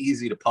so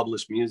easy to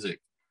publish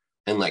music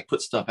and like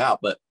put stuff out,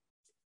 but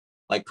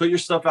like put your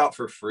stuff out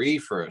for free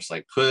first.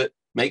 Like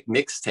make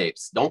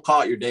mixtapes. Don't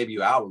call it your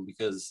debut album,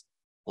 because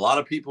a lot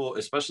of people,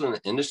 especially in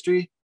the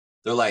industry,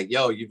 they're like,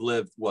 yo, you've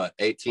lived what,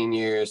 18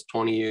 years,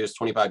 20 years,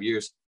 25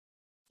 years.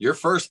 Your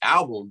first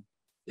album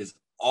is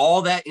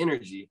all that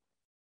energy,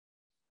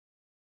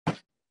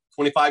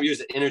 25 years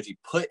of energy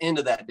put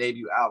into that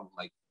debut album.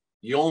 Like,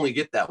 you only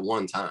get that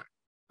one time.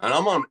 And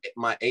I'm on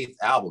my 8th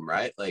album,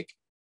 right? Like,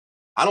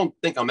 I don't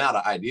think I'm out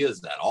of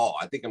ideas at all.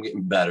 I think I'm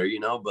getting better, you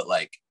know, but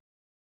like,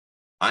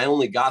 I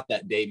only got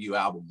that debut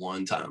album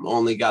one time. I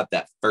only got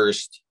that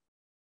first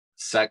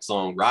sex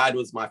song. Ride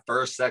was my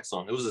first sex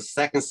song. It was the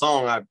second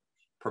song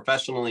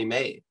professionally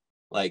made.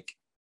 Like,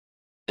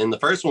 and the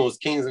first one was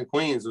Kings and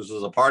Queens, which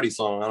was a party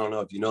song. I don't know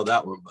if you know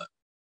that one, but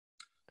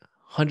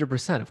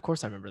 100%. Of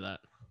course I remember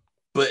that.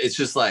 But it's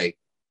just like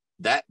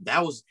that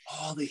was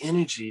all the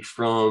energy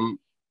from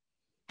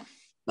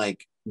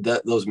like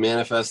those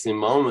manifesting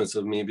moments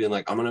of me being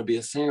like, I'm gonna be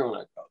a singer. When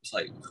I was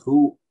like,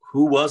 who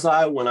was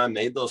I when I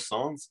made those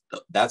songs?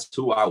 That's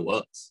who I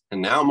was.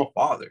 And now I'm a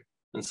father.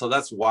 And so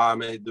that's why I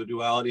made The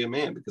Duality of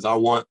Man, because I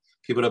want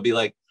people to be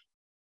like,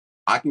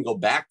 I can go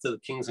back to the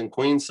Kings and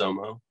Queens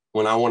SoMo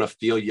when I want to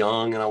feel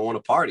young and I want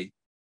to party.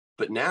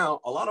 But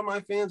now a lot of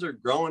my fans are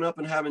growing up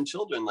and having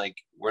children. Like,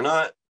 we're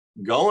not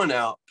going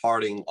out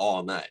partying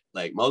all night.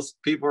 Like, most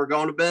people are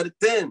going to bed at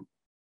 10.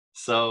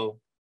 So,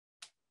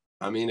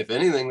 I mean, if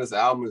anything, this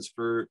album is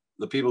for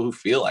the people who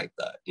feel like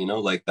that, you know,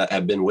 like that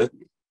have been with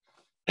me.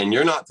 And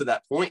you're not to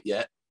that point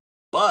yet,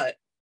 but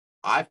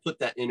I've put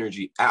that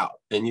energy out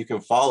and you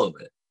can follow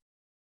it.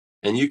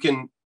 And you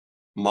can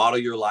model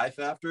your life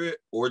after it,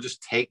 or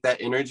just take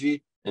that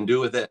energy and do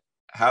with it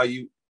how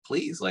you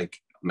please. Like,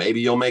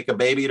 maybe you'll make a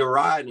baby to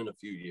ride in a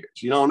few years.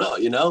 You don't know,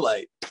 you know,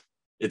 like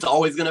it's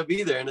always going to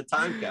be there in a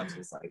time capsule.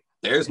 It's like,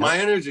 there's my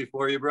energy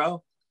for you,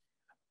 bro.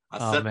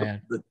 I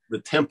set the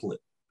template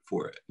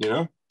for it, you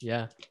know?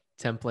 Yeah.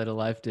 Template of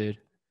life, dude.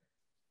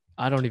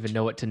 I don't even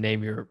know what to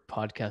name your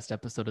podcast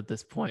episode at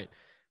this point.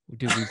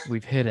 Dude,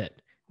 we've hit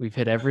it. We've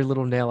hit every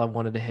little nail I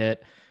wanted to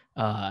hit.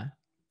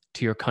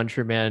 To your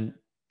countryman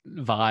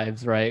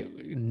vibes, right?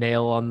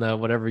 Nail on the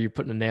whatever you're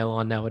putting a nail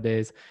on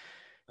nowadays.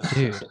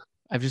 Dude,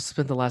 I've just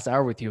spent the last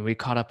hour with you and we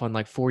caught up on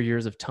like 4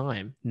 years of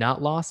time.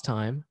 Not lost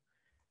time,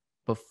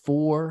 but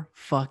 4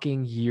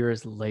 fucking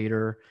years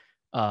later,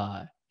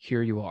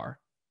 here you are.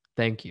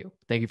 Thank you.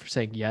 Thank you for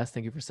saying yes.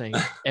 Thank you for saying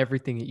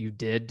everything that you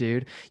did,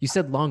 dude. You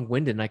said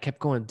long-winded and I kept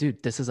going,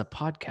 dude, this is a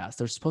podcast.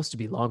 They're supposed to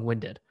be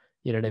long-winded.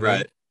 You know what I mean?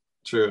 Right.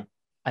 True.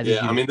 I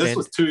think I mean, this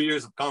was 2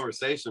 years of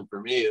conversation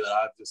for me that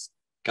I've just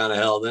kind of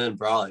held in,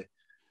 probably,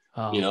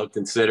 you know,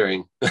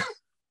 considering.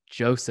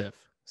 Joseph,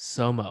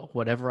 SoMo,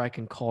 whatever I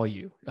can call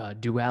you,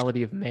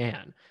 Duality of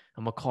Man.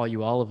 I'm going to call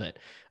you all of it.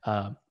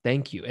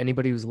 Thank you.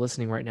 Anybody who's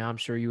listening right now, I'm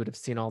sure you would have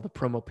seen all the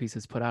promo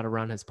pieces put out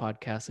around his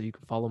podcast. So you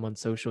can follow him on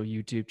social,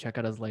 YouTube, check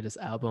out his latest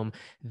album,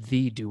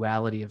 The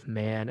Duality of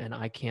Man. And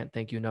I can't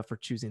thank you enough for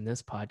choosing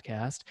this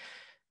podcast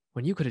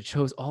when you could have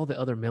chose all the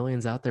other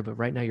millions out there. But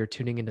right now you're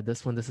tuning into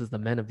this one. This is the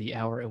Men of the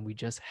Hour. And we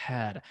just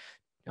had,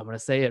 I'm going to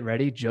say it,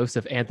 ready?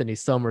 Joseph Anthony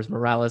Summers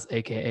Morales,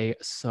 aka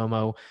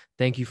SoMo.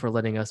 Thank you for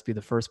letting us be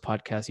the first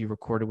podcast you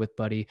recorded with,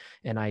 buddy.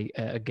 And I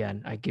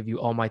give you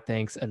all my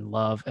thanks and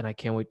love. And I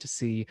can't wait to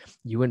see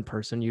you in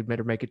person. You'd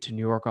better make it to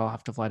New York. I'll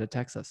have to fly to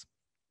Texas.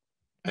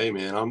 Hey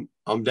man,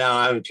 I'm down.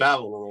 I haven't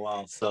traveled in a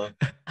while, so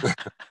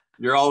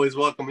you're always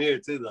welcome here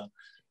too, though.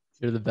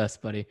 You're the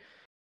best, buddy.